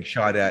targeted, we were being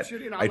shot at.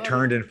 I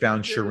turned and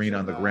found Shireen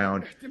on the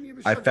ground.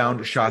 I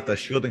found Shatha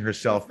shielding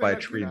herself by a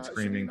tree and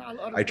screaming.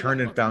 I turned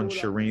and found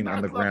Shireen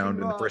on the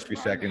ground in the first few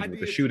seconds with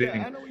the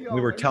shooting.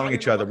 We were telling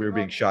each other we were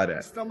being shot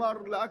at.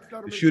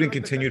 The shooting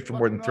continued for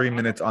more than 3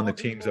 minutes on the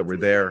teams that were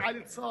there.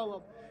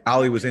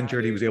 Ali was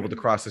injured. He was able to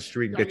cross the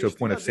street and get to a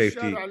point of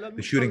safety.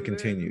 The shooting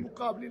continued.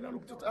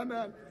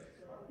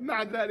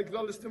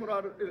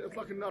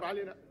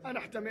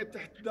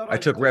 I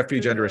took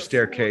refuge under a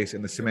staircase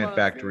in the cement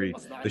factory.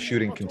 The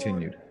shooting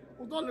continued.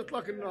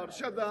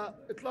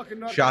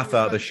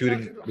 Shatha, the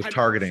shooting was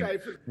targeting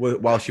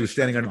while she was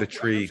standing under the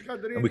tree,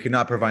 and we could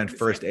not provide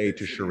first aid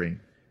to Shireen.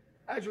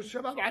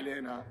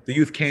 The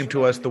youth came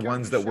to us, the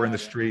ones that were in the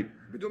street,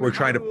 were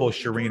trying to pull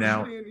Shireen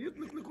out.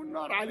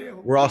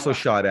 Were also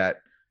shot at.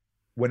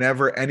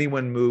 Whenever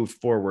anyone moved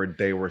forward,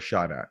 they were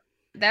shot at.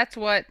 That's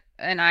what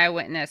an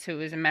eyewitness who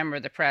was a member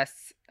of the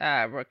press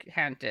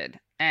recounted.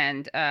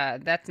 And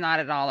that's not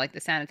at all like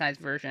the sanitized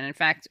version. In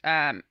fact,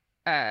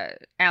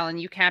 Alan,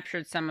 you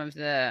captured some of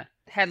the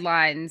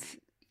headlines.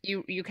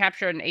 You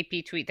captured an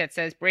AP tweet that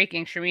says,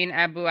 breaking, Shireen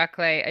Abu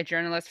Akleh, a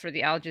journalist for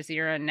the Al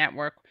Jazeera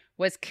network,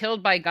 was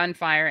killed by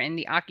gunfire in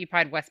the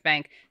occupied West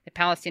Bank, the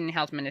Palestinian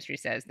Health Ministry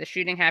says. The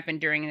shooting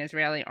happened during an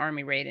Israeli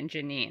army raid in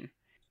Jenin.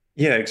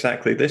 Yeah,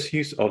 exactly. This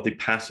use of the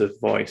passive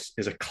voice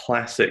is a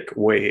classic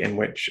way in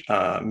which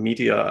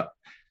media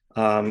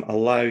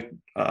allow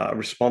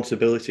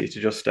responsibility to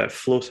just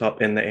float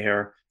up in the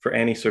air for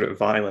any sort of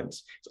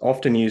violence. It's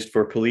often used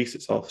for police.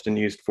 It's often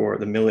used for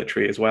the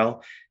military as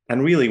well.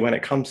 And really, when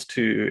it comes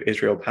to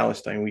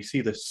Israel-Palestine, we see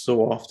this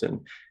so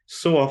often.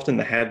 So often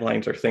the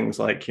headlines are things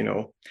like,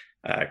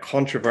 a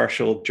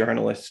controversial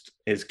journalist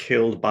is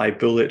killed by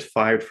bullet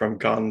fired from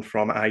gun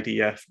from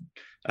IDF,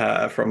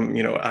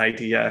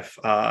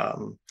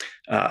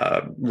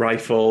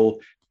 rifle,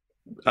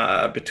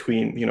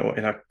 between,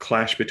 in a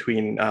clash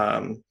between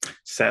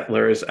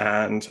settlers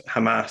and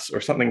Hamas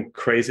or something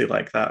crazy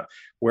like that,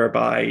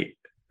 whereby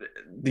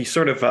the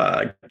sort of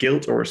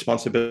guilt or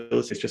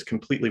responsibility is just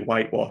completely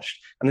whitewashed.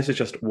 And this is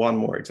just one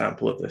more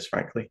example of this,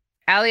 frankly.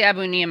 Ali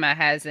Abu Nima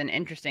has an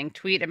interesting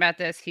tweet about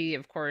this. He,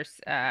 of course,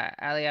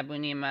 Ali Abu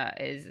Nima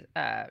is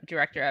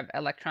director of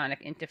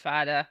Electronic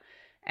Intifada,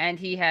 and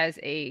he has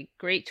a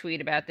great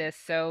tweet about this.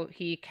 So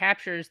he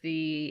captures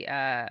the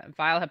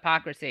vile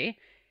hypocrisy.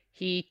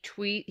 He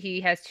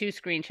has two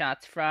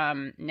screenshots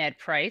from Ned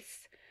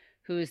Price,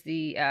 who's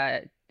the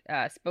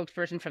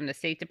spokesperson from the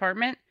State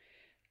Department,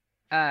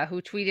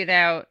 who tweeted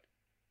out,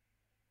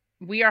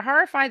 "We are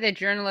horrified that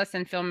journalists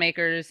and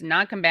filmmakers,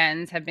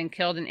 non-combatants, have been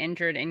killed and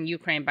injured in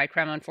Ukraine by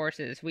Kremlin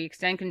forces. We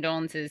extend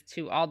condolences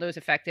to all those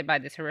affected by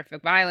this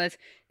horrific violence.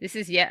 This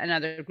is yet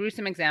another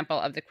gruesome example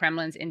of the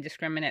Kremlin's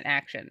indiscriminate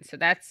action." So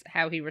that's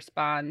how he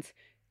responds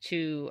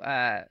to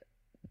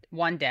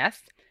one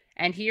death.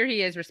 And here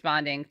he is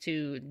responding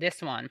to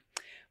this one.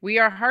 "We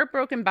are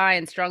heartbroken by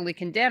and strongly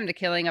condemn the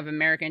killing of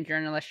American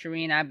journalist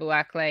Shireen Abu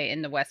Akleh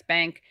in the West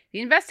Bank. The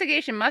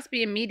investigation must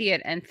be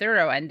immediate and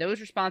thorough, and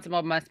those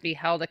responsible must be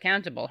held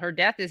accountable. Her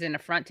death is an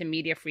affront to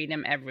media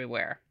freedom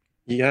everywhere."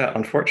 Yeah,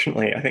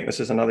 unfortunately, I think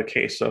this is another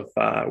case of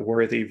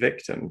worthy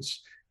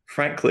victims.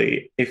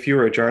 Frankly, if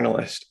you're a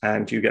journalist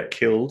and you get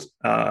killed,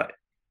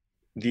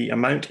 the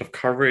amount of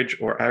coverage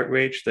or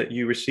outrage that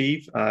you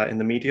receive in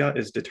the media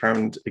is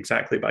determined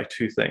exactly by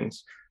two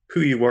things: who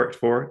you worked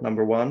for,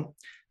 number one,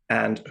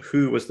 and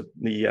who was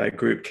the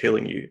group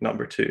killing you,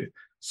 number two.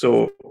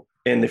 So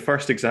in the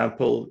first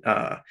example,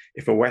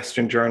 if a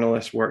Western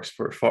journalist works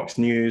for Fox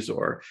News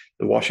or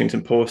the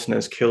Washington Post and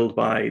is killed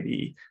by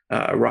the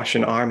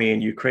Russian army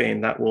in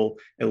Ukraine, that will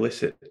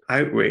elicit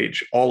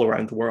outrage all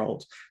around the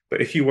world. But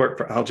if you work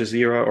for Al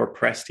Jazeera or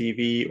Press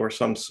TV or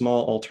some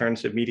small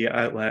alternative media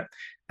outlet,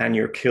 and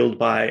you're killed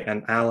by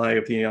an ally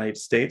of the United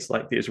States,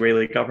 like the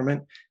Israeli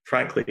government,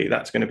 frankly,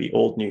 that's going to be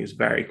old news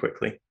very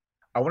quickly.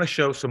 I want to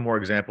show some more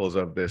examples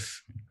of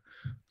this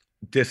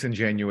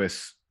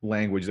disingenuous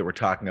language that we're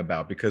talking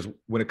about, because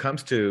when it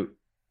comes to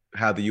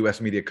how the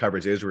U.S. media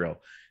covers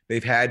Israel,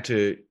 they've had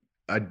to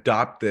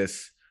adopt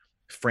this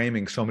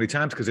framing so many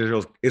times because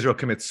Israel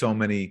commits so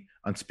many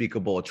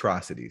unspeakable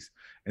atrocities.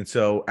 And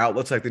so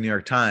outlets like the New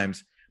York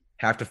Times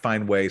have to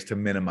find ways to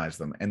minimize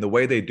them. And the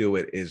way they do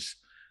it is,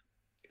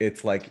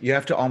 it's like you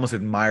have to almost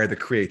admire the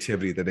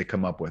creativity that they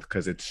come up with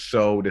because it's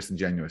so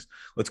disingenuous.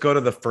 Let's go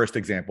to the first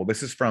example.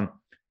 This is from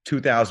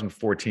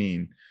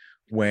 2014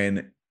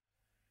 when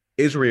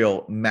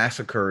Israel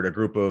massacred a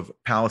group of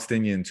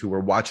Palestinians who were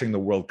watching the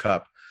World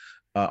Cup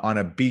on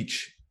a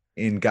beach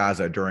in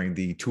Gaza during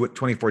the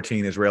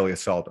 2014 Israeli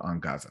assault on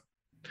Gaza.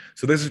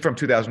 So this is from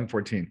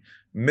 2014.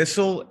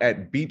 Missile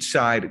at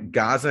beachside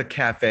Gaza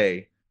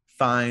cafe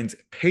finds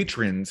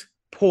patrons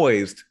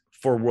poised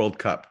for World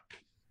Cup.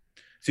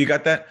 So you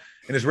got that?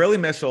 An Israeli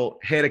missile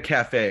hit a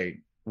cafe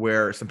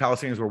where some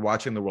Palestinians were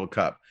watching the World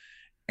Cup.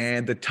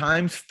 And the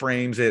Times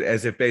frames it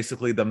as if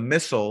basically the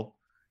missile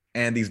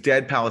and these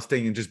dead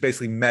Palestinians just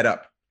basically met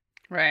up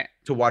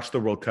to watch the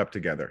World Cup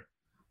together.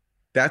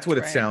 That's what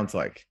it sounds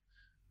like.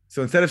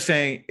 So instead of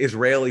saying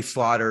Israeli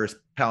slaughters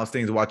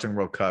Palestinians watching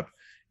World Cup,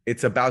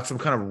 it's about some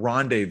kind of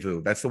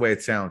rendezvous. That's the way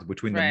it sounds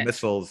between the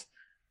missiles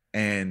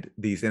and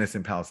these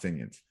innocent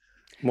Palestinians.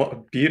 What a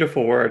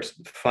beautiful word,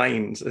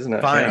 finds, isn't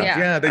it? Fine.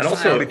 Yeah, they just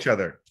also each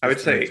other. I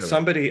would say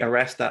somebody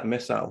arrest that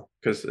missile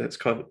because it's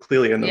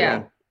clearly in the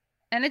wrong.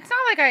 And it's not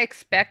like I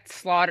expect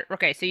slaughter.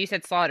 Okay, so you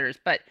said slaughters,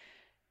 but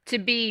to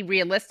be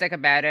realistic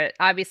about it,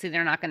 obviously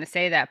they're not going to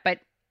say that. But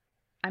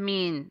I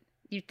mean,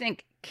 you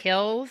think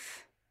kills?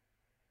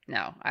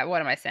 No,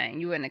 what am I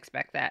saying? You wouldn't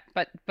expect that.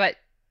 But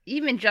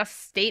even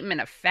just statement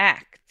of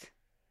fact,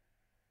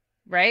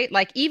 right?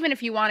 Like even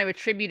if you want to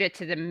attribute it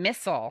to the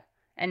missile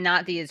and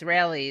not the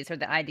Israelis or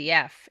the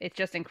IDF, it's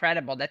just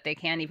incredible that they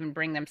can't even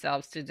bring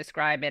themselves to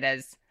describe it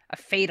as a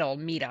fatal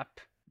meetup.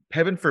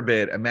 Heaven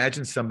forbid,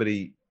 imagine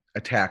somebody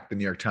attacked the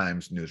New York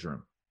Times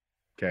newsroom.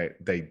 Okay,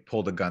 they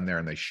pulled a gun there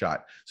and they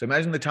shot. So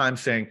imagine the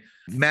Times saying,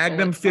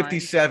 Magnum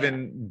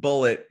 57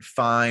 bullet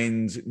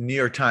finds New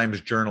York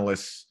Times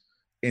journalists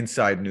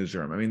inside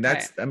newsroom. I mean,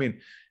 that's, I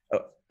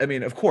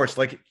mean, of course,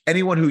 like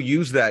anyone who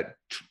used that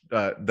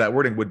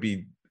wording would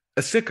be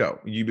a sicko.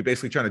 You'd be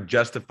basically trying to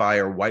justify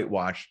or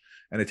whitewash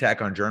an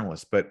attack on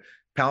journalists. But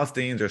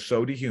Palestinians are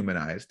so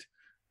dehumanized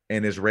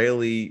and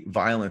Israeli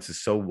violence is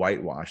so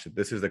whitewashed that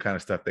this is the kind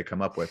of stuff they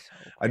come up with.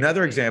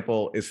 Another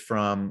example is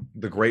from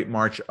the Great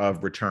March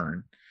of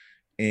Return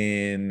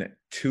in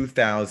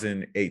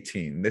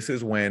 2018. This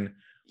is when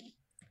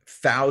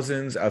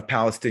thousands of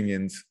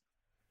Palestinians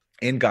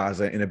in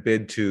Gaza, in a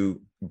bid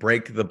to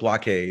break the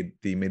blockade,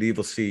 the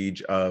medieval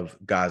siege of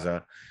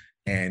Gaza,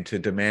 and to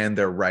demand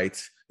their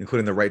rights,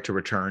 including the right to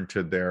return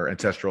to their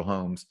ancestral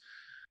homes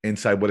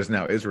inside what is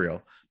now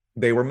Israel,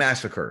 they were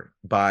massacred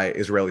by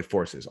Israeli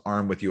forces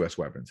armed with US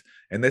weapons.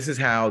 And this is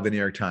how the New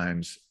York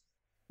Times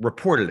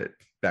reported it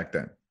back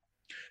then.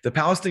 The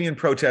Palestinian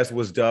protest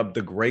was dubbed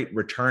the Great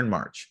Return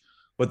March,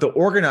 but the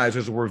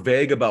organizers were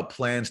vague about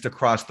plans to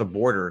cross the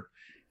border,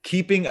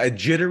 keeping a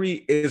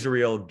jittery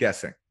Israel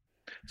guessing.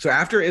 So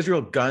after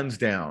Israel guns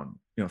down,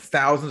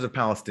 thousands of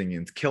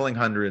Palestinians, killing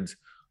hundreds,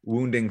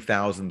 wounding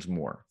thousands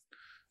more,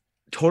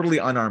 totally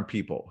unarmed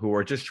people who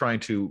are just trying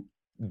to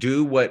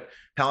do what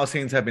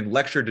Palestinians have been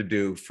lectured to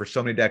do for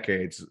so many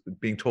decades,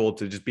 being told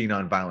to just be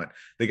nonviolent.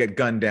 They get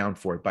gunned down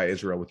for it by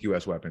Israel with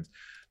US weapons.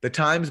 The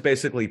Times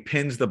basically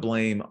pins the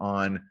blame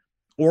on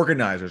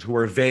organizers who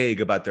are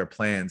vague about their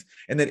plans,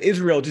 and that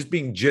Israel just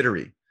being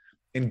jittery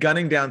in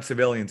gunning down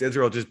civilians,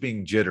 Israel just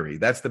being jittery.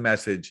 That's the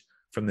message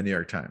from the New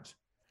York Times.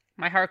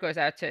 My heart goes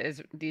out to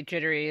the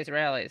jittery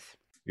Israelis.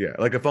 Yeah,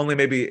 like if only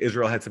maybe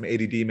Israel had some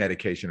ADD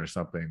medication or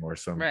something, or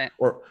some right.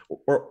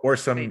 or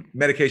some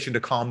medication to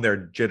calm their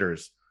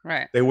jitters.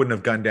 Right. They wouldn't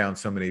have gunned down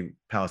so many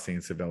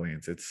Palestinian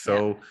civilians. It's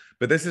so,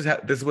 but this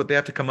is what they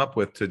have to come up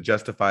with to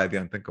justify the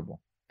unthinkable.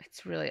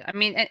 It's really, I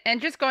mean,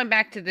 and just going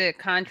back to the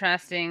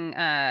contrasting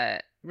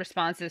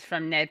responses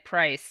from Ned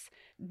Price,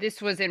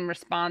 this was in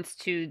response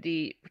to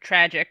the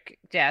tragic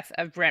death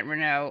of Brent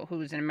Renaud,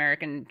 who's an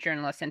American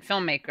journalist and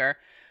filmmaker.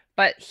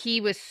 But he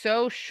was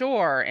so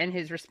sure in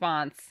his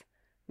response.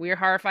 We are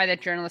horrified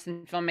that journalists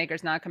and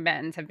filmmakers,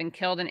 non-combatants, have been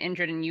killed and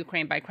injured in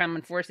Ukraine by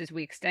Kremlin forces.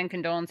 We extend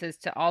condolences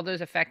to all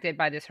those affected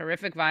by this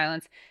horrific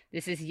violence.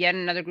 This is yet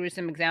another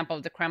gruesome example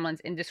of the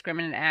Kremlin's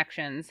indiscriminate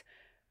actions.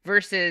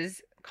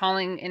 Versus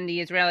calling in the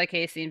Israeli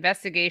case, the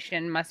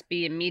investigation must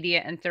be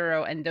immediate and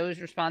thorough, and those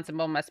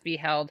responsible must be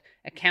held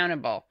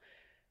accountable.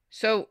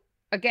 So,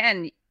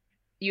 again,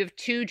 you have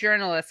two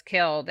journalists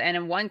killed, and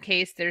in one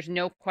case, there's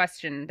no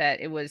question that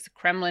it was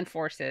Kremlin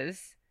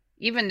forces,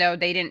 even though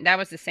they didn't. That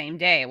was the same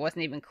day. It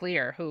wasn't even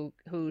clear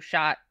who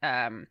shot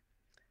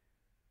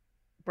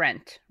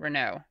Brent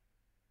Renaud.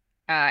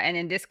 And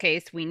in this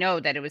case, we know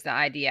that it was the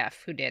IDF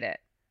who did it.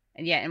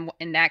 And yet,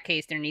 in that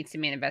case, there needs to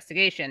be an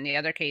investigation. The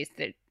other case,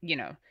 that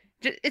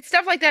it's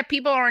stuff like that.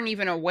 People aren't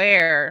even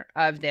aware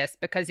of this,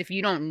 because if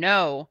you don't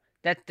know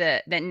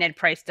that Ned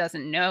Price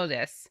doesn't know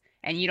this,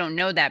 and you don't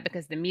know that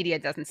because the media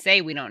doesn't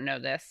say we don't know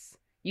this,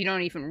 you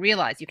don't even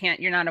realize.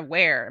 You're not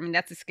aware. I mean,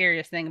 that's the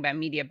scariest thing about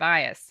media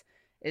bias,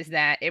 is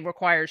that it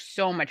requires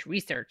so much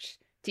research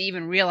to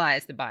even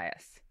realize the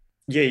bias.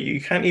 Yeah, you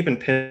can't even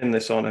pin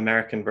this on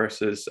American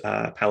versus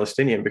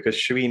Palestinian, because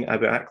Shireen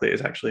Abu Akleh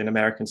is actually an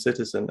American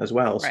citizen as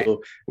well. Right.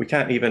 So we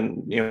can't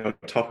even,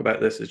 talk about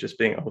this as just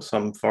being,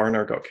 some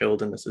foreigner got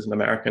killed and this is an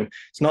American.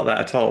 It's not that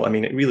at all. I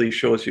mean, it really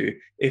shows you,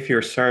 if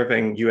you're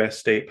serving US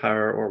state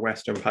power or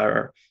Western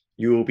power,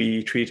 you will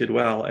be treated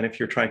well. And if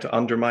you're trying to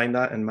undermine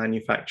that and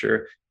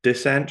manufacture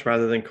dissent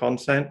rather than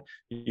consent,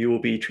 you will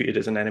be treated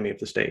as an enemy of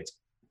the state.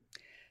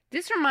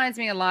 This reminds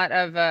me a lot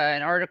of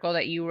an article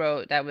that you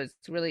wrote that was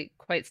really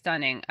quite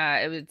stunning.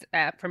 It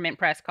was from Mint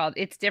Press called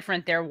 "It's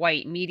Different, They're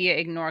White. Media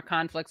Ignore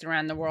Conflicts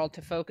Around the World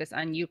to Focus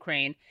on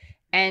Ukraine."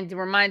 And it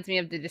reminds me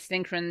of the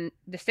distinction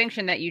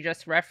that you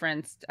just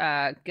referenced,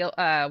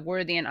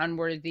 worthy and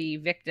unworthy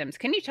victims.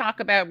 Can you talk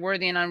about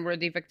worthy and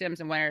unworthy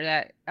victims and where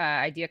that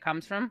idea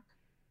comes from?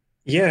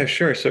 Yeah,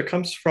 sure. So it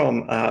comes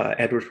from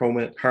Edward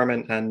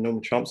Herman and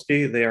Noam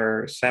Chomsky.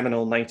 Their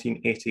seminal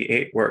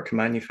 1988 work,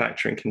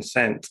 Manufacturing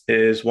Consent,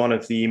 is one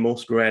of the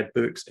most read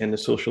books in the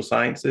social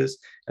sciences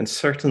and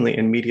certainly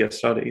in media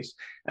studies.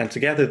 And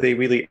together they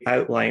really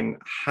outline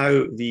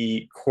how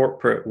the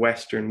corporate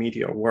Western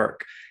media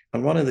work.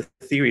 And one of the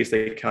theories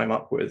they came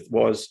up with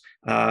was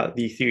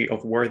the theory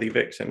of worthy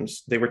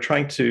victims. They were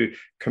trying to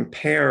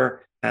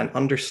compare and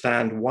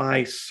understand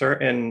why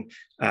certain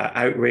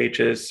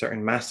outrages,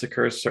 certain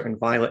massacres, certain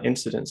violent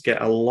incidents get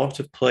a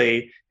lot of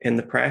play in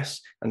the press,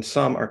 and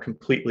some are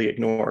completely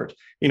ignored.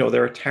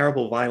 There are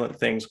terrible, violent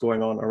things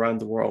going on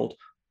around the world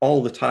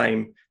all the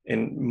time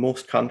in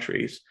most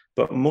countries,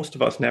 but most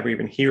of us never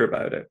even hear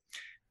about it.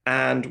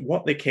 And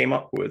what they came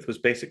up with was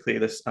basically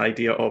this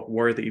idea of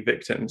worthy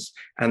victims.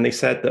 And they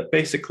said that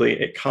basically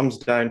it comes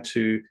down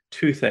to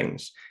two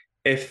things.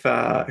 If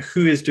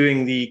who is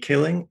doing the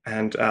killing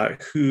and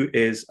who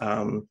is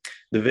the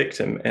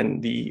victim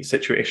in the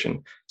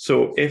situation.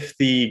 So if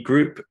the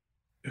group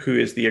who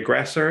is the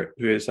aggressor,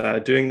 who is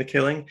doing the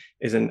killing,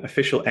 is an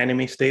official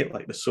enemy state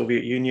like the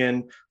Soviet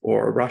Union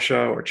or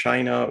Russia or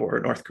China or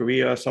North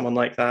Korea, someone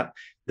like that,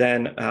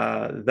 then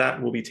that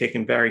will be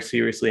taken very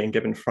seriously and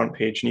given front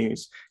page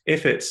news.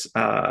 If it's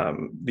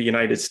the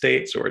United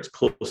States or its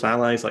close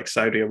allies like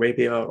Saudi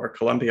Arabia or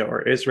Colombia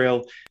or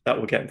Israel, that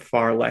will get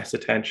far less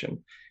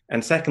attention.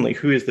 And secondly,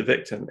 who is the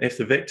victim? If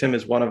the victim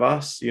is one of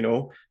us,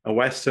 a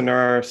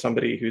Westerner,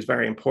 somebody who's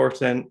very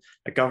important,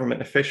 a government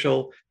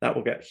official, that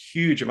will get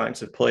huge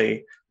amounts of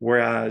play.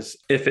 Whereas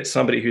if it's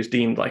somebody who's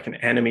deemed like an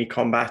enemy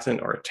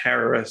combatant or a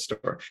terrorist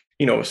or,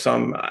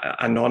 some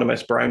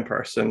anonymous brown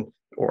person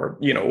or,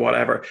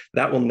 whatever,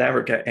 that will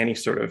never get any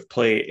sort of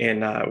play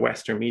in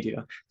Western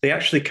media. They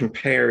actually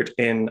compared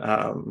in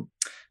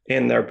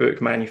their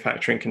book,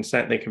 Manufacturing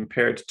Consent, they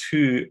compared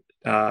two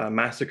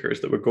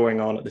massacres that were going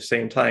on at the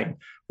same time.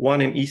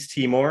 One in East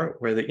Timor,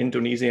 where the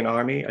Indonesian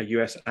army, a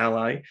US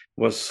ally,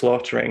 was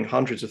slaughtering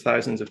hundreds of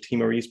thousands of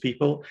Timorese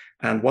people,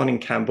 and one in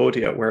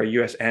Cambodia, where a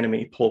US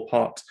enemy, Pol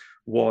Pot,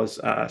 was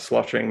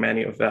slaughtering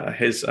many of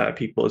his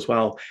people as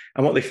well.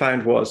 And what they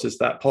found is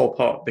that Pol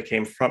Pot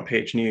became front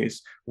page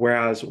news,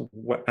 whereas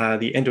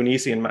the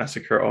Indonesian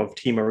massacre of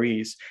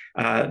Timorese,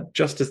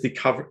 just as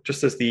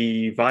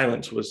the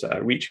violence was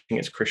reaching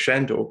its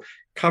crescendo,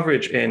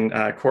 coverage in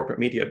corporate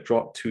media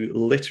dropped to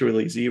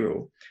literally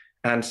zero.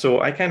 And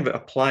so I kind of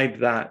applied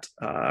that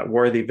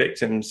worthy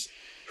victims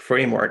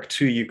framework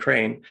to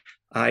Ukraine.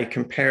 I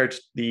compared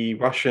the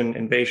Russian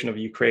invasion of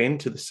Ukraine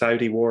to the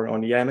Saudi war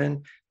on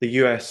Yemen, the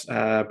US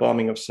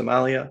bombing of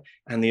Somalia,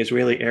 and the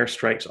Israeli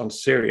airstrikes on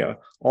Syria,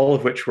 all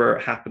of which were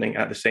happening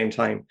at the same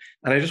time.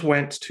 And I just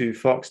went to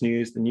Fox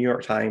News, the New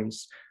York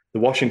Times, the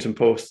Washington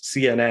Post,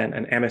 CNN,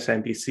 and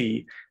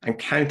MSNBC and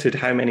counted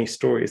how many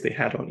stories they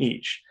had on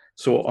each.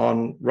 So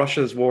on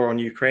Russia's war on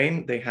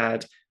Ukraine, they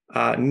had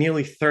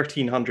nearly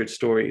 1,300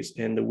 stories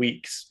in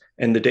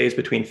the days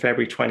between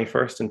February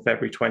 21st and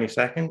February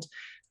 22nd.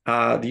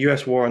 The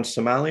US war on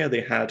Somalia,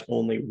 they had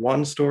only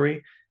one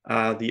story.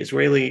 The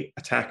Israeli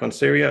attack on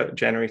Syria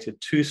generated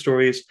 2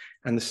 stories.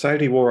 And the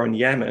Saudi war on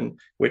Yemen,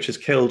 which has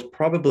killed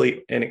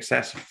probably in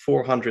excess of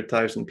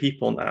 400,000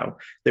 people now,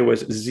 there was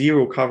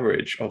zero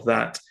coverage of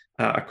that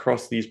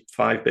across these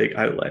 5 big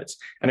outlets.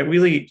 And it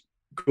really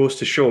goes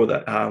to show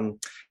that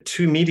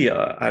to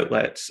media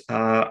outlets,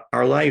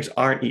 our lives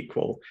aren't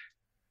equal.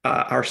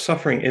 Our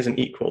suffering isn't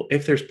equal.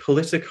 If there's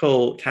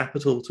political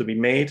capital to be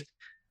made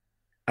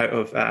out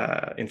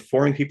of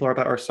informing people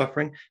about our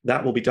suffering,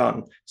 that will be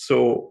done.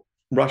 So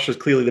Russia's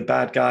clearly the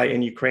bad guy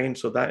in Ukraine,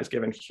 so that is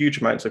given huge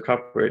amounts of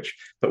coverage.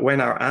 But when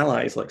our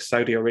allies like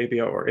Saudi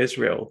Arabia or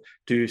Israel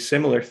do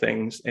similar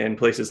things in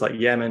places like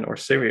Yemen or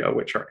Syria,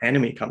 which are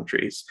enemy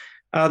countries,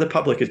 the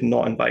public is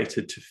not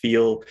invited to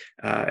feel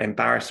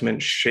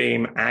embarrassment,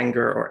 shame,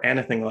 anger, or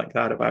anything like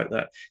that about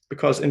that,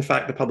 because in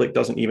fact, the public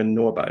doesn't even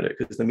know about it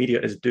because the media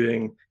is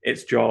doing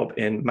its job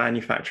in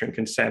manufacturing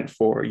consent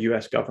for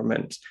US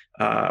government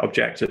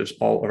objectives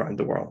all around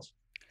the world.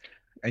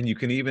 And you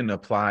can even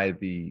apply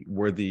the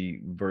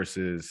worthy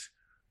versus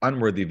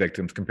unworthy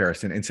victims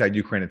comparison inside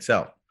Ukraine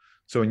itself.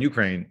 So in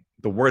Ukraine,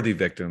 the worthy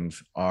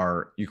victims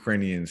are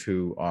Ukrainians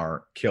who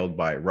are killed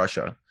by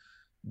Russia.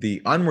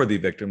 The unworthy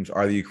victims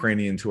are the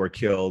Ukrainians who are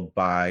killed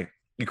by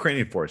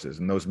Ukrainian forces.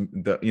 And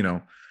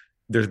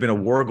there's been a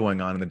war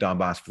going on in the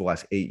Donbass for the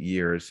last 8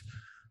 years.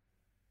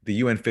 The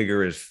UN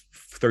figure is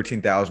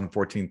 13,000,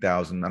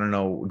 14,000. I don't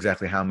know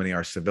exactly how many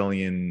are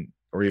civilian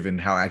or even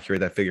how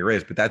accurate that figure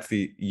is, but that's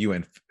the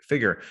UN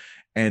figure.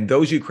 And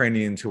those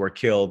Ukrainians who are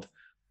killed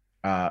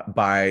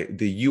by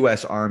the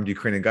US armed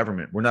Ukrainian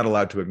government, we're not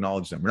allowed to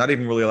acknowledge them. We're not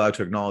even really allowed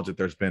to acknowledge that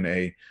there's been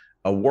a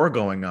war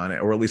going on,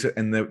 or at least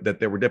that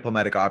there were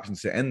diplomatic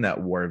options to end that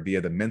war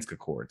via the Minsk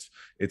Accords.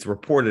 It's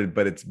reported,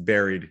 but it's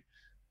buried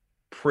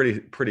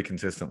pretty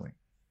consistently.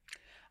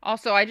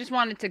 Also, I just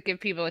wanted to give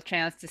people a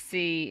chance to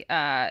see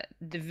the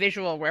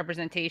visual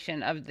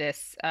representation of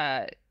this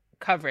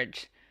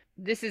coverage.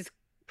 This is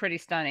pretty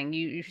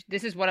stunning.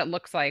 This is what it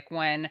looks like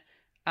when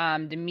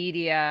the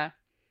media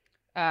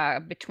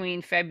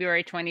between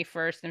February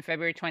 21st and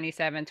February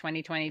 27,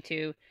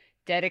 2022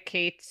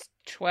 dedicates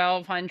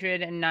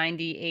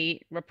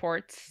 1,298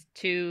 reports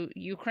to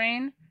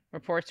Ukraine,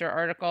 reports or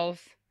articles,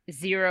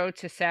 0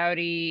 to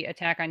Saudi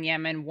attack on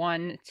Yemen,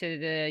 1 to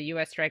the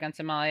US strike on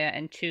Somalia,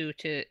 and 2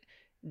 to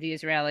the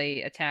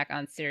Israeli attack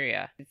on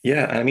Syria.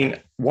 Yeah, I mean,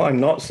 what I'm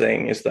not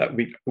saying is that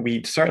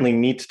we certainly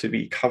need to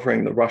be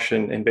covering the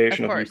Russian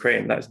invasion of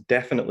Ukraine. That's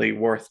definitely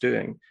worth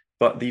doing.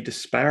 But the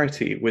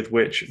disparity with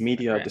which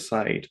media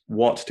decide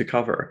what to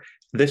cover,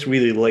 this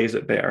really lays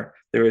it bare.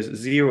 There is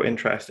zero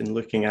interest in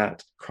looking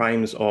at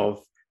crimes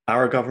of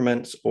our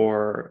governments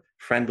or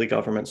friendly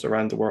governments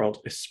around the world,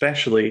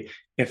 especially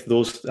if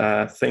those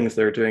things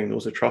they're doing,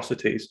 those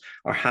atrocities,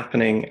 are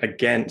happening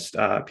against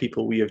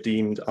people we have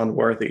deemed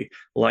unworthy,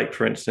 like,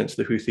 for instance,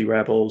 the Houthi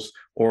rebels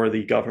or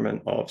the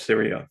government of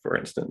Syria, for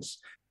instance.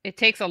 It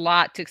takes a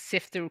lot to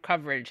sift through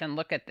coverage and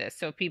look at this.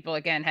 So people,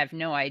 again, have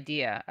no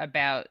idea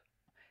about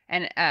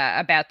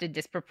the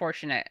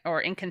disproportionate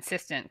or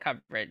inconsistent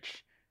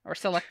coverage or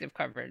selective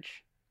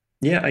coverage.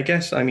 Yeah, I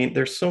guess, I mean,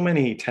 there's so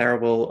many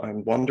terrible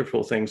and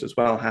wonderful things as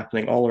well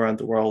happening all around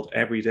the world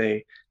every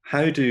day.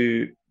 How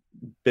do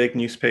big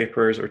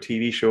newspapers or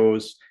TV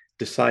shows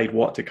decide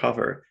what to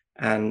cover?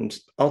 And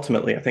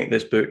ultimately, I think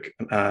this book,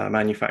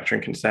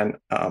 Manufacturing Consent,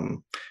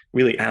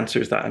 really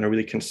answers that in a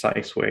really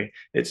concise way.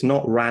 It's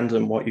not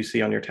random what you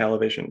see on your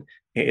television.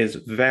 It is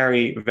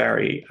very,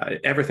 very,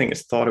 everything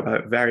is thought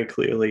about very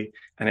clearly,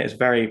 and it is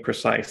very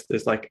precise.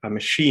 There's like a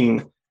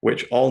machine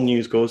which all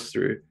news goes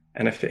through.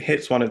 And if it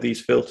hits one of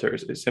these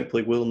filters, it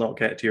simply will not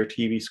get to your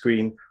TV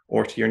screen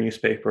or to your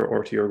newspaper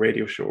or to your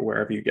radio show,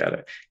 wherever you get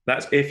it.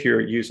 That's if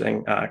you're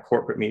using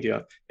corporate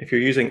media. If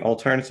you're using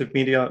alternative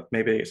media,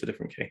 maybe it's a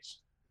different case.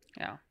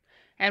 Yeah.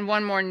 And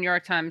one more New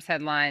York Times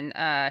headline,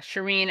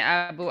 Shireen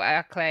Abu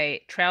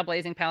Akleh,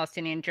 trailblazing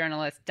Palestinian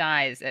journalist,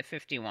 dies at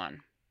 51.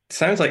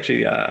 sounds like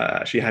she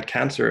had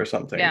cancer or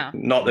something. Yeah.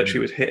 Not that she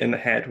was hit in the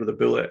head with a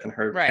bullet and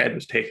her head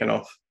was taken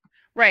off.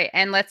 Right.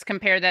 And let's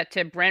compare that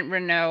to Brent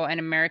Renaud, an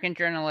American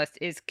journalist,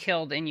 is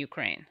killed in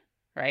Ukraine.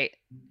 Right.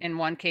 In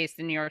one case,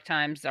 the New York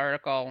Times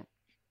article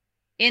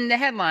in the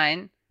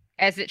headline,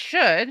 as it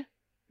should,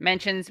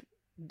 mentions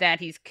that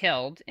he's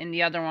killed. In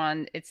the other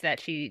one, it's that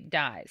she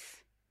dies.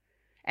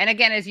 And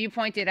again, as you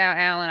pointed out,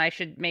 Alan, I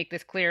should make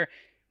this clear.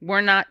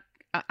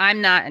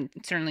 I'm not, and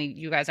certainly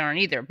you guys aren't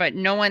either, but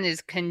no one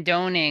is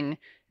condoning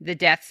the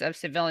deaths of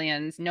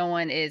civilians. No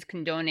one is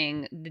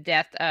condoning the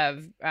death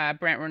of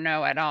Brent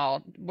Renaud at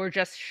all. We're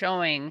just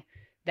showing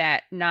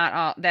that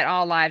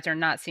all lives are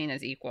not seen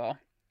as equal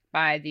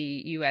by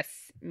the U.S.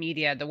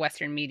 media, the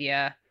Western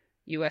media,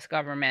 U.S.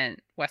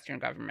 government, Western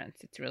governments.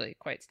 It's really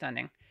quite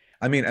stunning.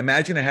 I mean,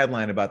 imagine a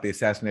headline about the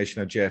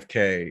assassination of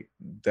JFK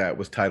that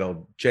was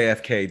titled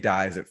 "JFK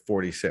dies at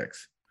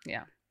 46."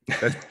 Yeah.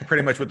 That's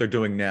pretty much what they're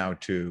doing now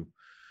to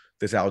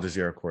this Al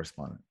Jazeera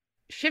correspondent.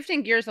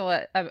 Shifting gears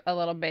a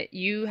little bit,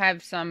 you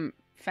have some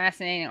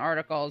fascinating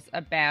articles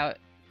about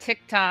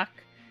TikTok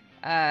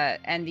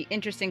and the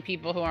interesting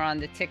people who are on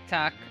the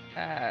TikTok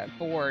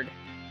board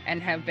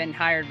and have been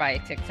hired by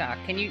TikTok.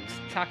 Can you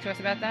talk to us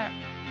about that?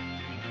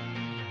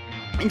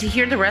 And to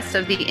hear the rest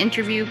of the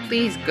interview,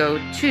 please go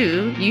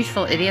to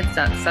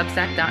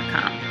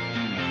usefulidiots.substack.com.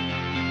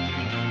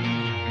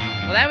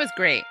 Well, that was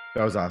great.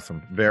 That was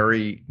awesome.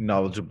 Very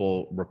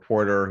knowledgeable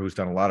reporter who's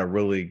done a lot of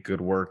really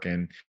good work.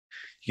 And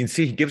you can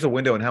see he gives a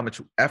window on how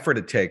much effort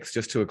it takes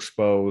just to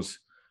expose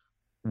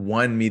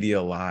one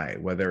media lie,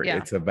 whether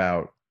it's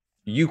about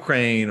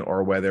Ukraine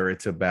or whether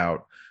it's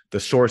about the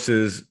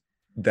sources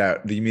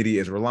that the media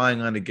is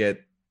relying on to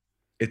get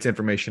its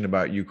information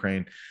about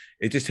Ukraine.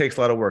 It just takes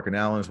a lot of work. And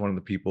Alan is one of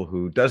the people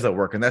who does that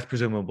work. And that's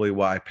presumably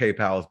why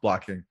PayPal is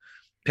blocking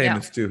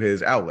payments to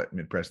his outlet,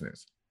 Mid-Press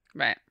News.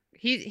 Right.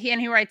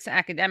 He writes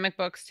academic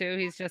books too.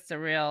 He's just a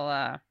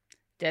real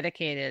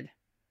dedicated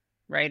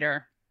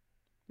writer,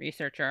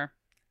 researcher,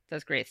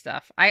 does great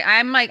stuff.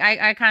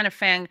 I kind of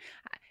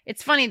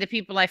it's funny the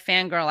people I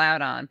fangirl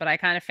out on, but I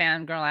kind of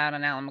fangirl out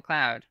on Alan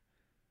McLeod.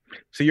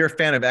 So you're a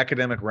fan of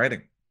academic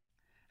writing?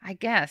 I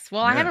guess.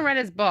 Well, I haven't read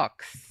his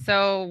books,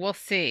 so we'll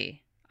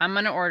see. I'm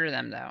going to order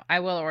them though. I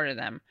will order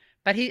them.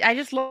 But I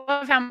just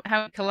love how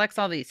he collects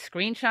all these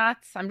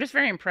screenshots. I'm just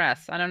very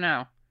impressed. I don't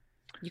know.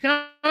 You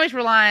can always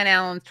rely on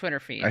Alan's Twitter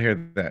feed. I hear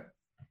that.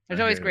 There's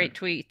always great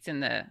tweets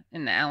in the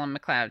Alan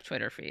McLeod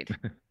Twitter feed.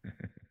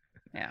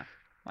 Yeah.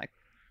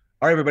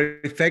 All right, everybody.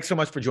 Thanks so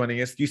much for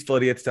joining us.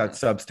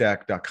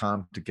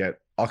 usefulidiots.substack.com to get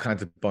all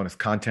kinds of bonus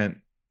content.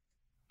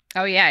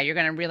 Oh, yeah. You're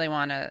going to really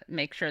want to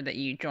make sure that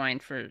you join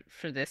for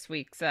this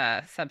week's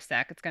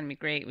Substack. It's going to be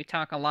great. We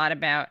talk a lot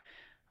about,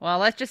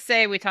 let's just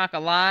say we talk a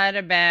lot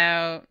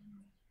about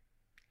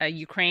a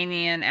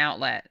Ukrainian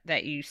outlet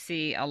that you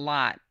see a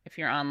lot if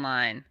you're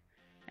online.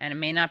 And it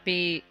may not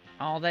be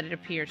all that it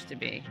appears to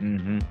be.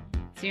 Mm-hmm.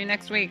 See you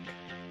next week.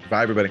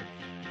 Bye, everybody.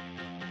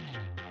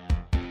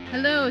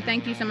 Hello,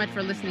 thank you so much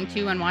for listening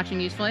to and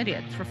watching Useful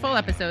Idiots. For full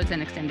episodes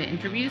and extended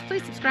interviews,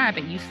 please subscribe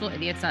at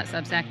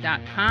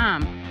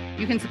usefulidiots.substack.com.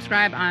 You can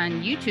subscribe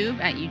on YouTube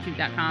at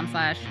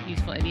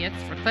youtube.com/usefulidiots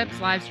for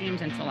clips, live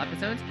streams, and full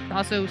episodes.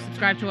 Also,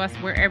 subscribe to us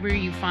wherever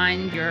you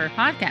find your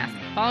podcast.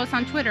 Follow us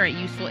on Twitter at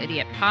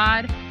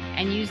UsefulIdiotPod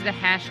and use the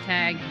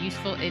hashtag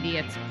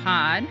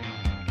UsefulIdiotsPod.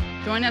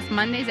 Join us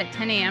Mondays at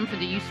 10 a.m. for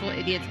the Useful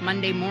Idiots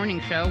Monday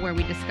Morning Show, where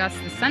we discuss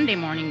the Sunday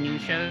morning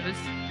news shows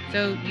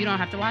so you don't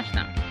have to watch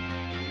them.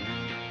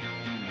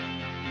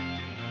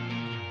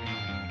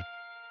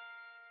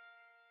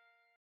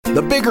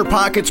 The Bigger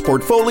Pockets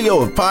portfolio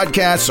of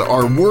podcasts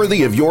are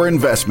worthy of your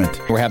investment.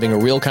 We're having a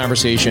real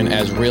conversation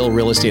as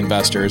real estate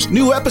investors.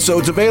 New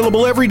episodes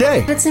available every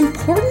day. It's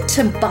important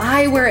to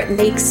buy where it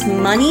makes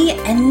money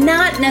and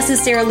not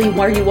necessarily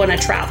where you want to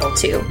travel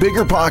to.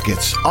 Bigger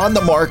Pockets, On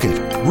the Market,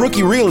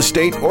 Rookie Real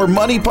Estate, or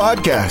Money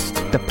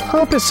Podcast. The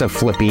purpose of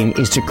flipping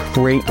is to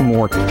create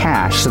more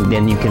cash so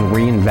then you can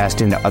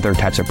reinvest into other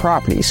types of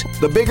properties.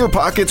 The Bigger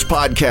Pockets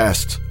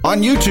Podcast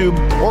on YouTube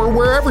or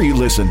wherever you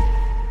listen.